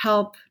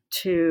help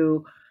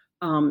to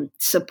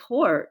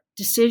support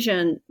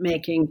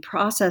decision-making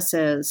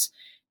processes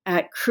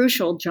at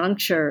crucial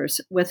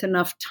junctures with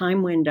enough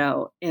time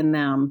window in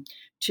them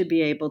to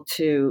be able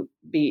to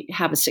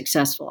have a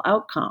successful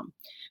outcome?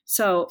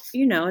 So,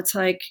 it's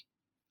like,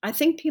 I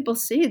think people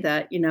see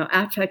that,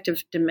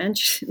 affective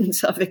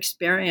dimensions of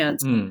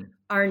experience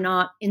are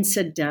not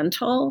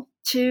incidental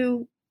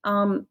to,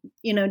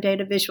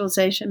 data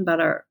visualization, but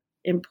are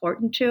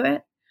important to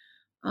it.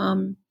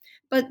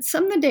 But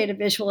some of the data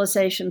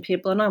visualization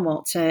people, and I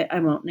won't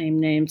name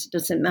names, it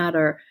doesn't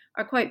matter,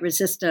 are quite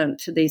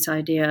resistant to these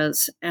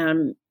ideas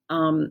and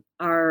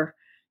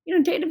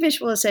data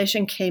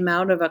visualization came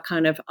out of a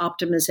kind of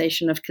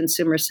optimization of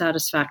consumer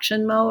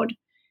satisfaction mode.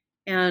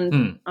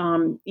 And,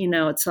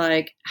 it's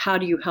like, how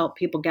do you help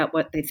people get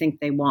what they think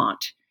they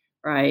want,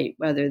 right?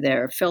 Whether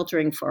they're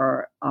filtering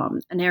for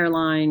an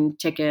airline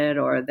ticket,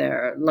 or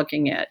they're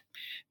looking at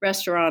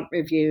restaurant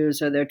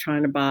reviews, or they're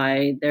trying to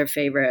buy their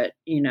favorite,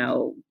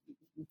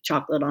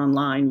 chocolate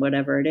online,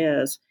 whatever it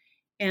is.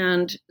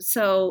 And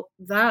so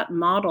that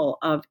model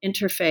of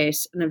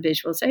interface and of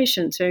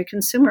visualization is very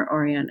consumer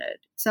oriented.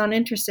 It's not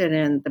interested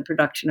in the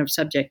production of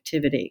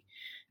subjectivity,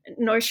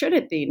 nor should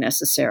it be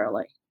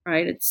necessarily,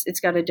 right?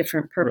 It's got a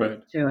different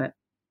purpose to it.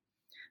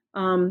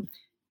 And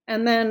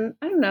then,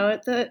 I don't know,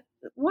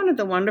 one of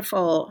the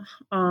wonderful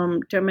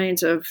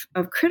domains of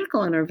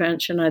critical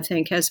intervention, I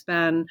think, has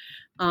been,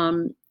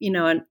 an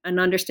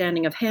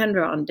understanding of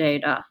hand-drawn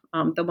data.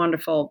 The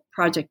wonderful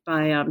project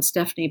by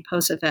Stephanie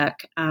Posavec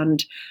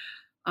and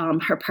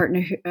her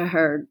partner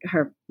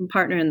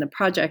in the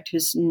project,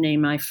 whose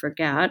name I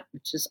forget,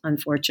 which is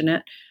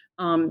unfortunate.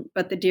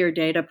 But the Dear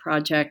Data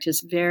project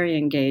is very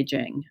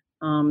engaging,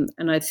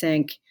 and I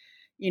think,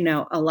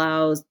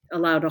 allowed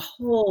a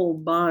whole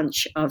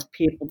bunch of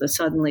people to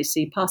suddenly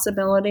see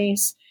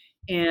possibilities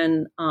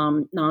in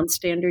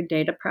non-standard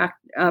data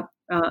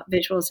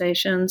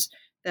visualizations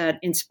that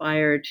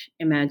inspired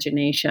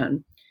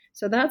imagination.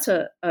 So that's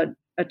a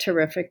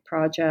terrific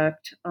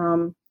project.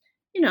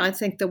 I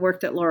think the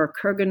work that Laura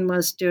Kurgan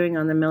was doing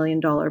on the $1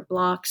 Million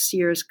Blocks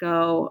years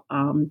ago,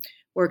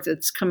 work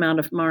that's come out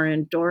of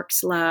Marian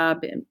Dork's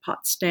lab in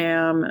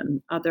Potsdam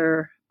and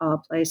other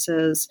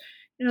places,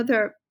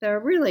 they're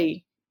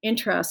really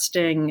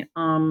interesting,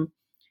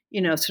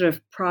 sort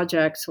of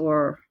projects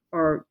or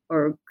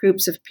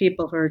groups of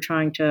people who are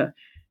trying to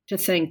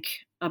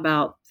think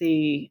about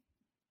the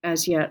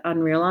as yet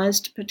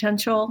unrealized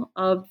potential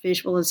of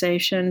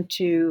visualization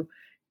to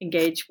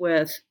engage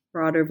with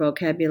broader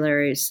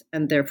vocabularies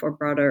and therefore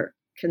broader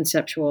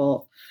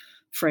conceptual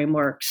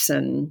frameworks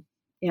and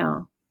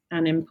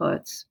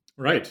inputs.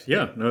 Right.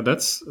 Yeah. No,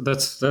 that's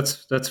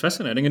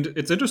fascinating, and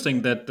it's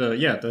interesting that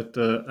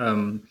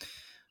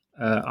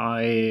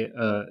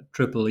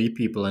IEEE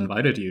people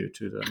invited you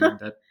to them.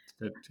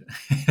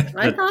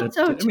 I thought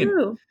so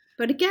too.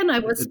 But again, I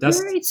was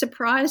very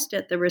surprised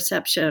at the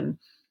reception.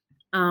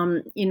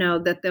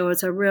 That there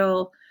was a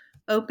real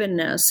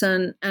openness,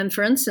 and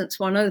for instance,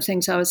 one of the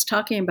things I was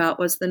talking about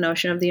was the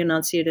notion of the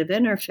enunciative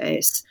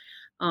interface.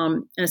 I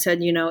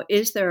said,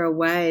 is there a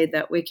way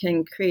that we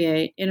can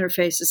create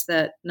interfaces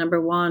that, number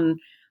one,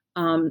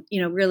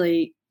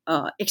 really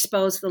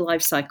expose the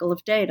life cycle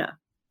of data,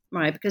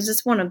 right? Because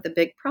it's one of the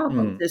big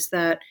problems is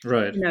that,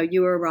 right.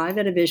 You arrive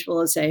at a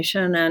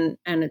visualization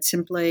and it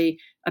simply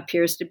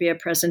appears to be a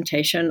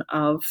presentation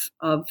of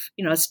a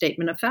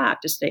statement of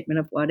fact, a statement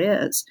of what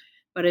is.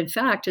 But in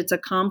fact, it's a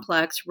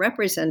complex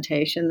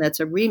representation that's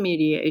a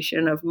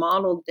remediation of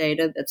modeled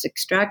data that's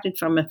extracted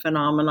from a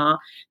phenomena.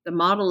 The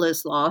model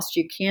is lost.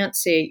 You can't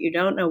see it. You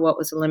don't know what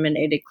was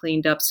eliminated,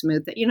 cleaned up,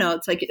 smoothed.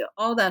 It's like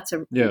all that's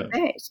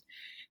based.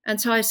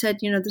 And so I said,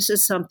 this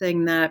is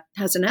something that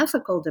has an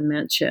ethical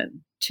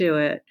dimension to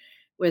it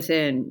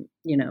within,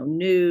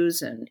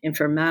 news and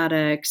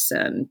informatics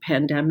and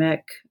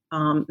pandemic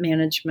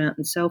management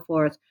and so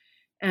forth.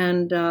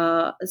 And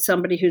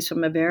somebody who's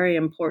from a very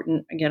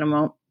important, again, I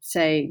won't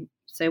say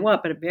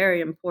what, but a very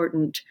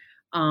important,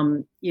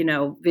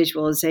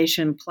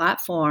 visualization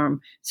platform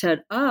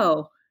said,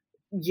 "Oh,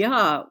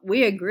 yeah,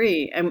 we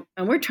agree, and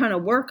we're trying to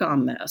work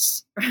on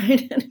this,"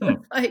 right? And it was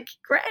like,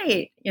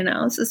 great,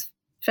 this is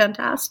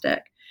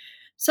fantastic.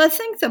 So I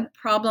think the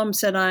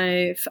problems that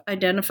I've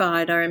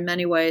identified are in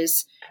many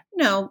ways,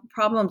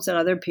 problems that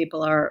other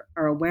people are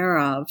aware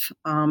of.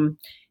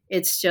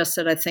 It's just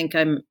that I think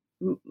I'm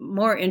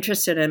more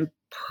interested in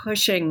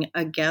pushing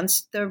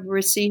against the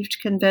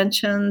received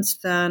conventions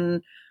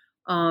than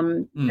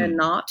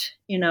not.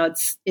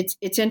 It's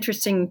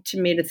interesting to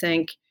me to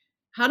think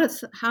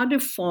how do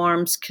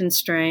forms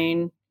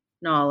constrain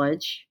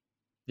knowledge?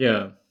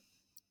 Yeah.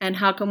 And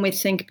how can we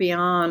think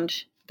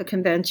beyond the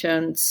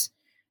conventions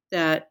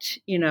that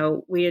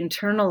we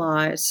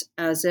internalize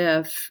as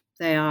if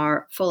they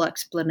are full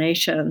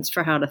explanations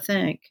for how to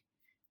think?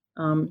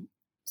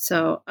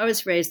 So I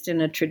was raised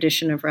in a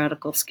tradition of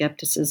radical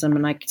skepticism,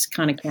 and I just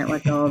kind of can't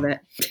let go of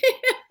it.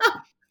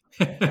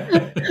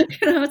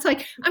 It's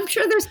like, I'm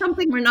sure there's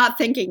something we're not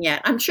thinking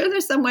yet. I'm sure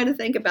there's some way to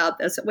think about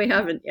this that we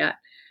haven't yet.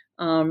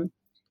 And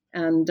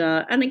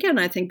again,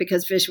 I think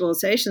because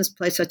visualizations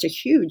play such a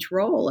huge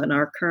role in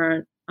our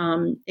current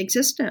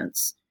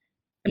existence.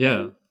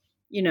 Yeah.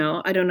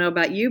 I don't know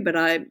about you, but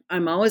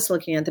I'm always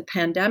looking at the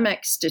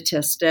pandemic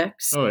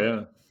statistics. Oh,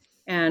 yeah.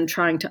 And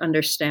trying to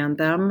understand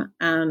them.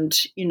 And,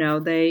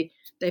 they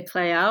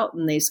play out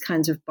in these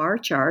kinds of bar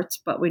charts,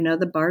 but we know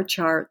the bar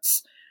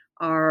charts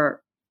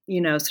are,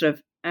 sort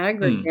of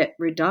aggregate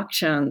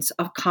reductions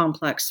of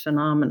complex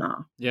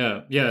phenomena.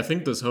 Yeah. Yeah. I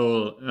think this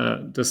whole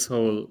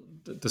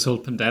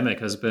pandemic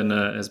has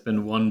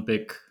been one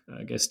big,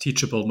 I guess,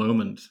 teachable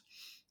moment,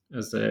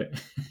 as they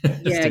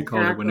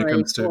call it, when it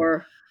comes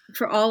to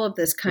for all of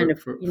this kind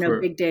of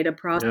big data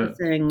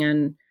processing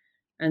and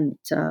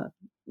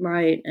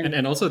right.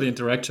 And also the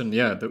interaction,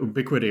 the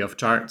ubiquity of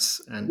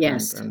charts and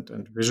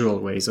visual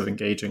ways of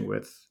engaging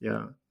with,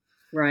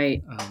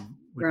 right.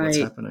 What's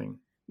happening.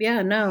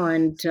 Yeah, no,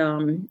 and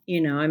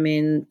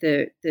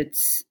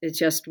it's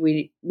just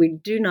we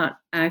do not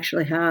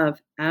actually have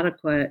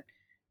adequate,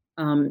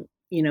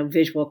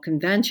 visual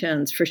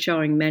conventions for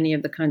showing many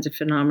of the kinds of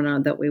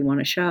phenomena that we want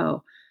to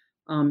show,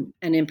 and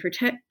in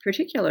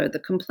particular the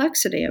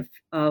complexity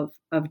of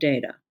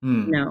data.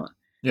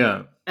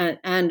 Yeah.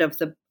 And of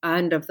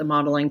the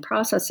modeling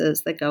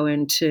processes that go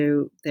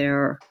into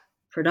their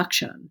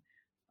production.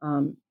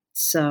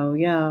 So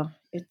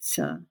It's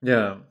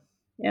Yeah.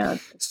 yeah.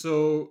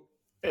 So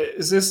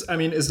is this? I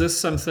mean, is this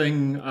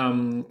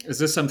something? Is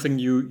this something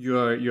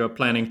you're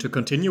planning to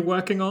continue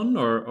working on,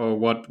 or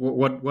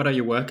what are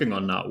you working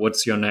on now?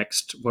 What's your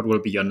next? What will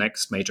be your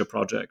next major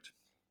project?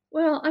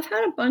 Well, I've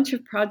had a bunch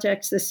of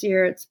projects this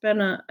year. It's been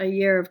a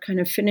year of kind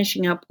of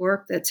finishing up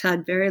work that's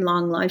had very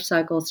long life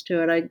cycles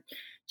to it. I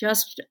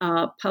just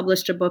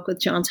published a book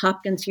with Johns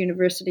Hopkins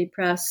University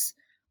Press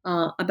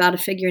about a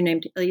figure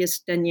named Ilya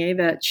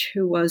Zdeněvich,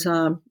 who was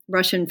a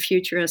Russian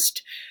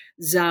futurist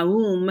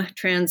Zaum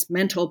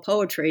transmental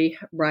poetry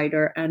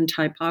writer and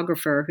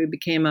typographer who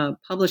became a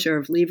publisher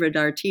of Livre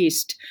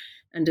d'Artiste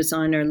and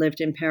designer,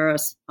 lived in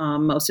Paris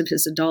most of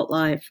his adult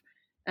life.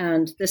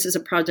 And this is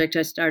a project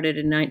I started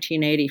in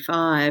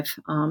 1985,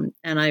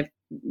 and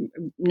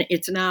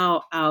it's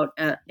now out.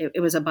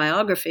 It was a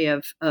biography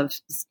of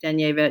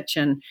Zdeněvich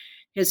and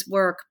his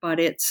work, but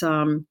it's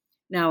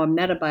now a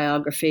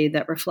meta-biography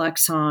that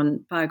reflects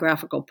on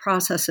biographical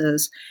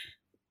processes.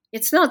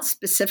 It's not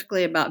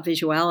specifically about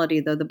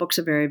visuality, though the books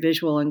are very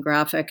visual and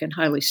graphic and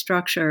highly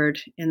structured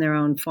in their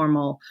own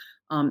formal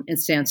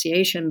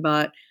instantiation.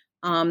 But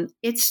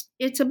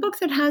it's a book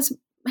that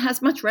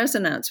has much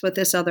resonance with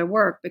this other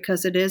work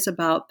because it is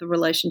about the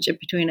relationship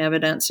between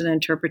evidence and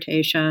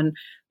interpretation,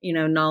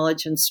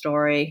 knowledge and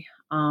story,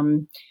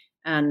 and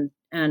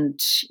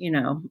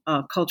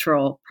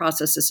cultural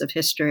processes of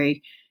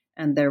history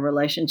and their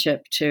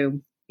relationship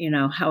to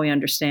how we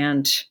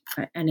understand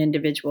an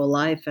individual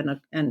life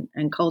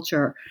and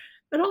culture,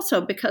 but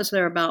also because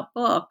they're about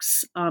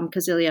books.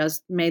 Because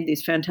Ilya's made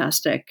these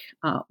fantastic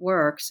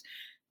works,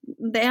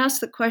 they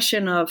ask the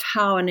question of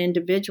how an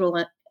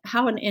individual.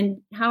 How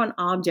an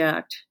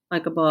object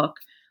like a book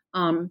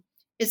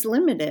is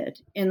limited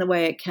in the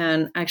way it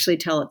can actually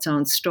tell its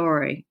own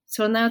story.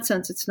 So in that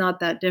sense, it's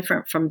not that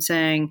different from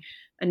saying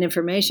an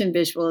information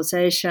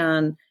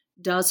visualization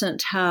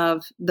doesn't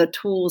have the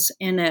tools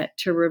in it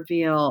to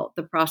reveal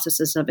the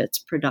processes of its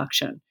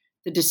production,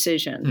 the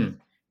decision,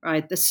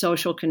 right? The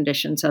social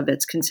conditions of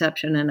its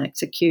conception and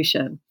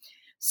execution.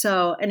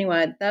 So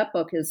anyway, that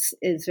book is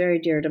very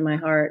dear to my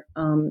heart,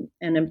 and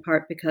in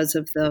part because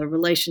of the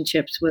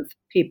relationships with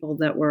people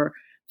that were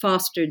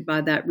fostered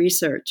by that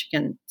research.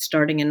 Again,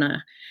 starting in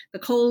the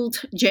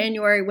cold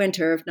January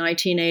winter of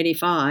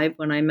 1985,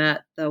 when I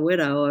met the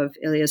widow of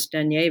Ilya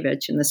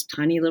Zdeněvich in this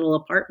tiny little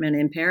apartment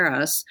in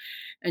Paris,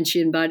 and she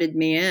invited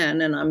me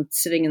in, and I'm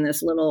sitting in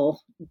this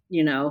little,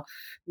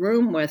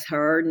 room with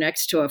her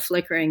next to a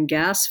flickering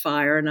gas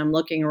fire, and I'm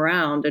looking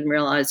around and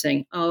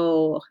realizing,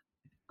 oh,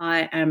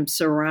 I am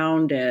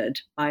surrounded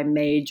by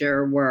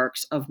major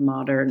works of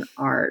modern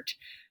art.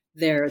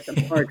 There's a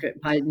portrait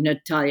by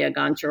Natalia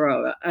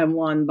Goncharova and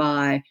one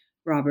by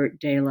Robert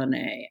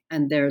Delaunay,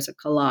 and there's a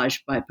collage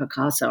by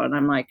Picasso. And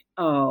I'm like,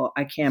 oh,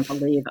 I can't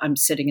believe I'm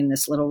sitting in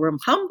this little room,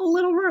 humble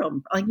little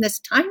room, like this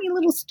tiny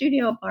little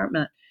studio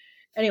apartment.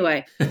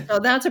 Anyway, so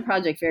that's a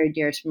project very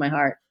dear to my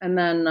heart. And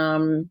then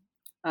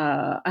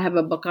I have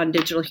a book on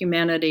digital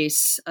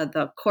humanities,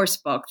 the course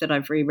book that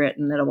I've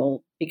rewritten that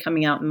will be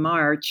coming out in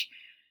March.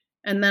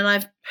 And then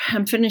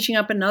I'm finishing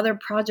up another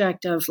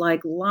project of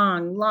like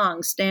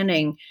long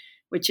standing,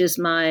 which is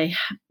my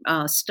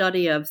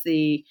study of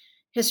the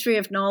history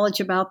of knowledge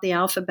about the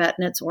alphabet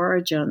and its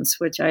origins,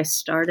 which I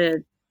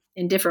started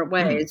in different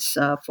ways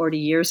 40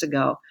 years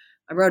ago.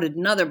 I wrote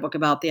another book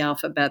about the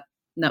alphabet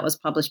that was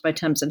published by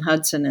Thames and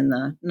Hudson in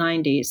the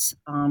 90s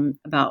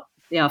about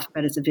the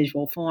alphabet as a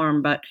visual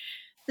form. But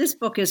this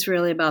book is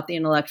really about the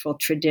intellectual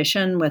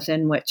tradition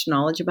within which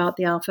knowledge about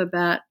the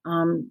alphabet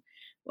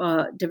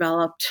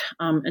developed,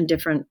 and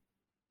different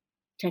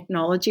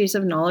technologies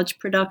of knowledge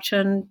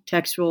production,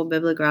 textual,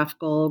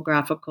 bibliographical,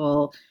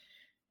 graphical,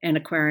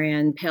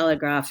 antiquarian,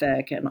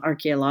 paleographic, and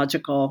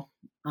archaeological,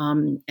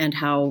 and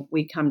how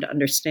we come to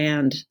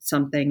understand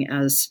something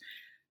as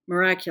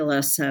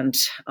miraculous and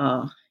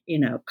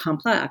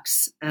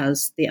complex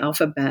as the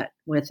alphabet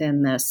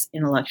within this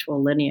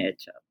intellectual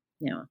lineage.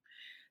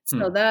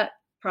 So that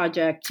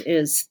project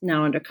is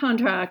now under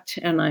contract,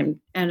 and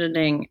I'm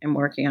editing and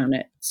working on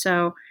it.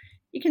 So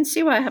you can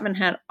see why I haven't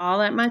had all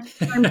that much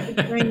time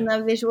doing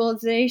the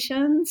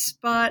visualizations,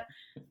 but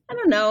I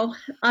don't know.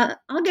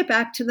 I'll get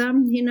back to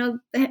them.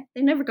 They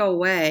never go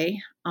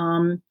away.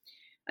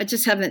 I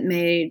just haven't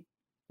made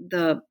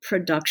the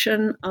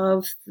production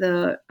of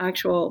the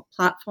actual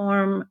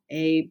platform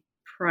a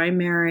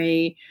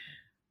primary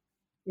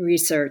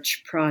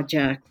research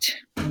project.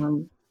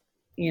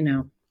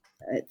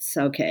 It's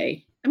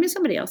okay. I mean,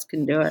 somebody else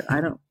can do it.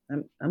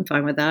 I'm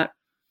fine with that.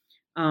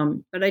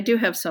 But I do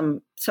have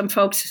some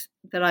folks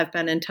that I've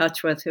been in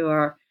touch with who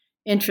are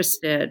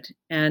interested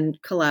in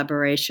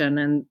collaboration,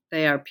 and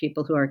they are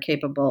people who are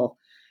capable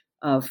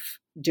of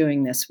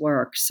doing this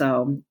work.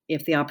 So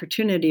if the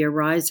opportunity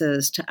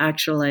arises to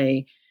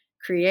actually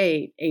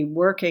create a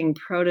working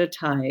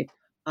prototype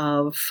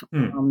of,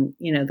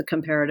 the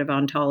comparative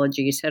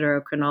ontologies,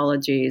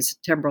 heterochronologies,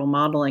 temporal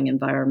modeling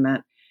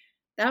environment,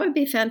 that would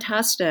be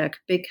fantastic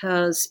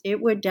because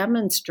it would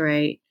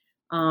demonstrate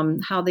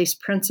how these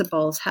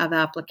principles have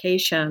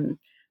application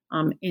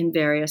in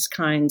various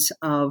kinds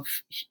of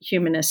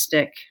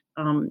humanistic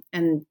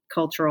and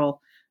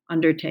cultural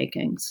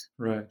undertakings.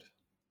 Right.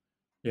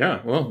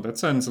 Yeah. Well, that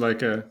sounds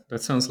like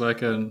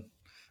an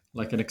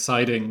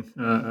exciting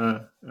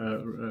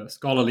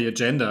scholarly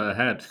agenda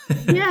ahead.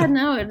 Yeah,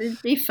 no,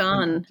 it'd be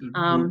fun.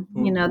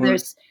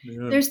 There's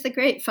the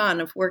great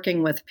fun of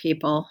working with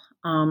people,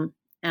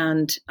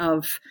 and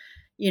of,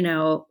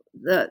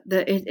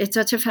 it's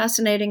such a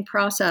fascinating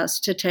process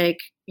to take,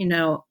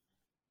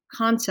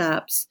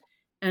 concepts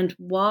and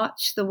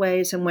watch the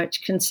ways in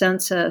which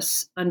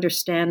consensus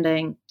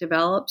understanding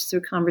develops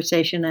through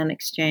conversation and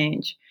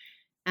exchange.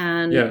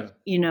 And,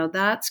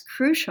 that's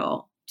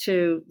crucial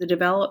to the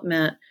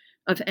development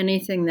of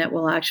anything that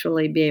will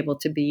actually be able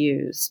to be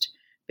used.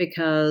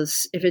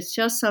 Because if it's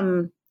just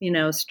some,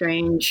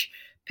 strange,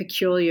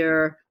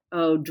 peculiar,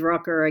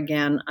 Drucker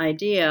again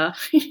idea,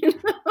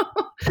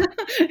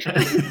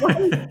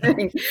 one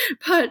thing.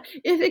 But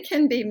if it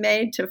can be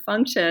made to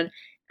function,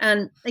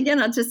 and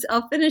again,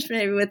 I'll finish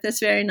maybe with this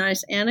very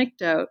nice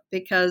anecdote,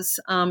 because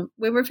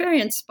we were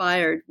very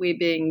inspired, we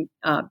being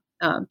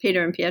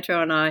Peter and Pietro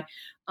and I,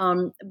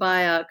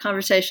 by a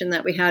conversation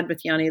that we had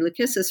with Yanni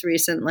Loukissis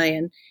recently.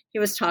 And he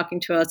was talking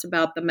to us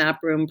about the Map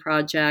Room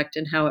project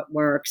and how it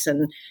works.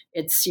 And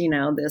it's,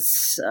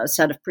 this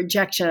set of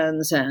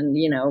projections and,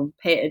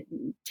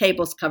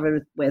 tables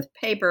covered with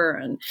paper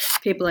and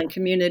people in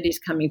communities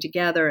coming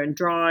together and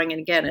drawing.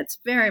 And again, it's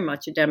very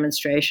much a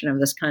demonstration of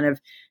this kind of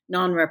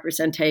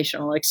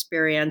non-representational,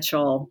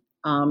 experiential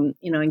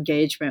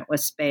engagement with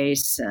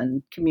space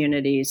and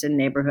communities and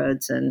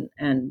neighborhoods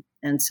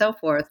and so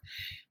forth.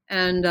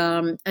 And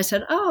I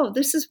said,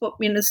 this is what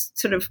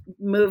sort of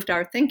moved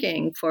our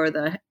thinking for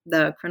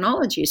the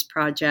Chronologies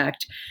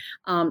project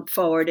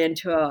forward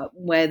into a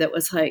way that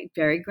was like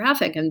very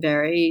graphic and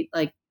very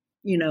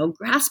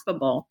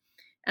graspable.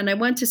 And I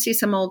went to see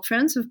some old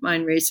friends of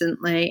mine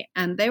recently,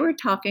 and they were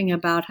talking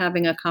about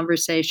having a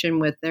conversation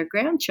with their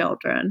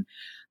grandchildren.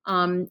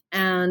 And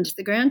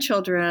the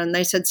grandchildren,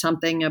 they said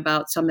something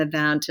about some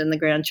event, and the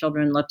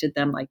grandchildren looked at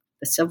them like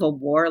the Civil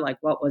War, like,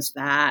 what was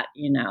that,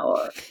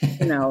 or,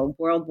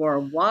 World War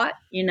what,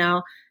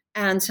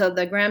 And so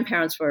the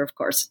grandparents were, of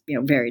course,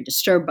 very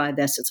disturbed by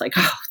this. It's like,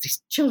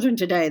 these children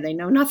today, they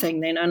know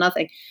nothing.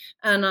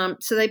 And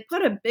so they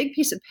put a big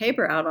piece of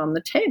paper out on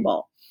the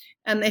table.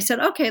 And they said,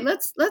 okay,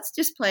 let's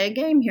just play a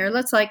game here.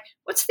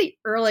 What's the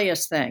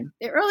earliest thing?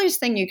 The earliest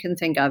thing you can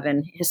think of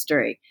in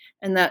history.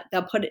 And that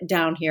they'll put it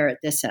down here at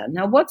this end.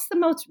 Now, what's the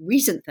most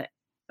recent thing?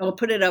 And we'll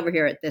put it over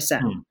here at this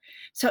end.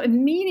 So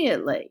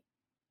immediately,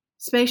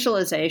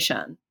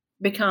 spatialization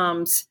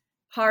becomes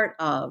part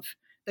of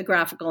the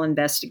graphical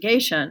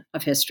investigation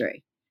of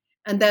history.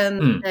 And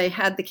then they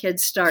had the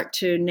kids start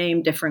to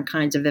name different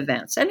kinds of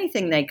events,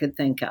 anything they could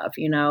think of,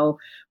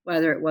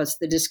 whether it was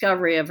the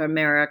discovery of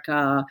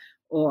America,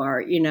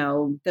 or,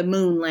 the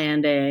moon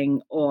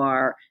landing,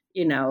 or,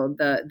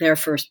 their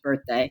first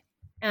birthday.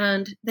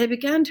 And they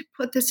began to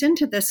put this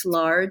into this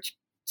large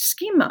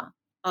schema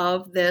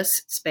of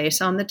this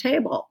space on the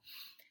table,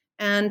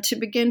 and to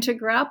begin to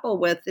grapple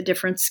with the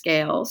different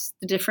scales,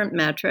 the different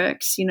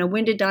metrics.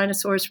 When did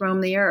dinosaurs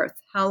roam the earth?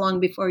 How long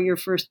before your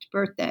first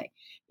birthday?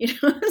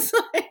 It's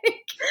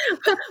like,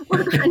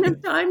 what kind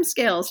of time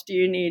scales do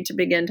you need to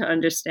begin to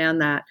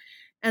understand that?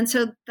 And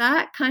so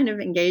that kind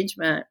of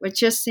engagement, which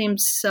just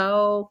seems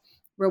so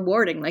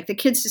rewarding, like the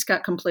kids just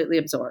got completely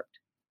absorbed.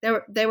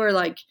 They were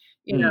like,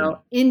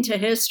 into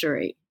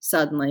history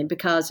suddenly,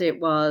 because it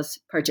was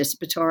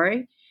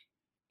participatory,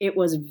 it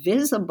was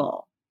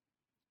visible,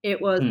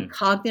 it was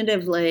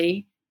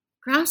cognitively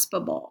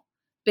graspable,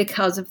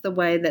 because of the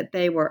way that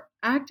they were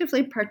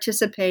actively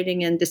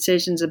participating in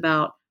decisions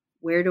about,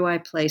 where do I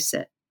place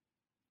it?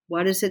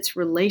 What is its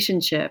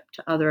relationship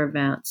to other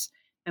events?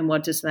 And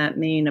what does that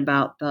mean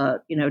about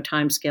the,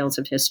 timescales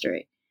of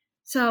history?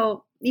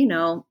 So,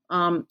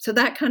 so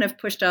that kind of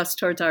pushed us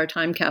towards our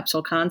time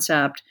capsule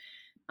concept,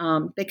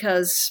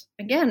 because,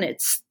 again,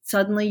 it's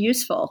suddenly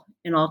useful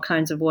in all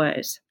kinds of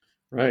ways.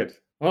 Right.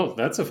 Well,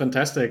 that's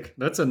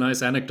a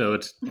nice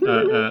anecdote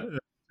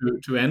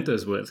to end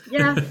this with.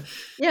 Yeah.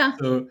 Yeah.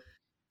 So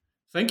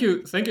thank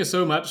you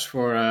so much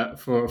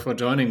for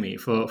joining me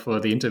for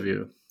the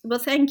interview. Well,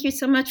 thank you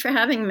so much for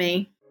having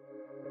me.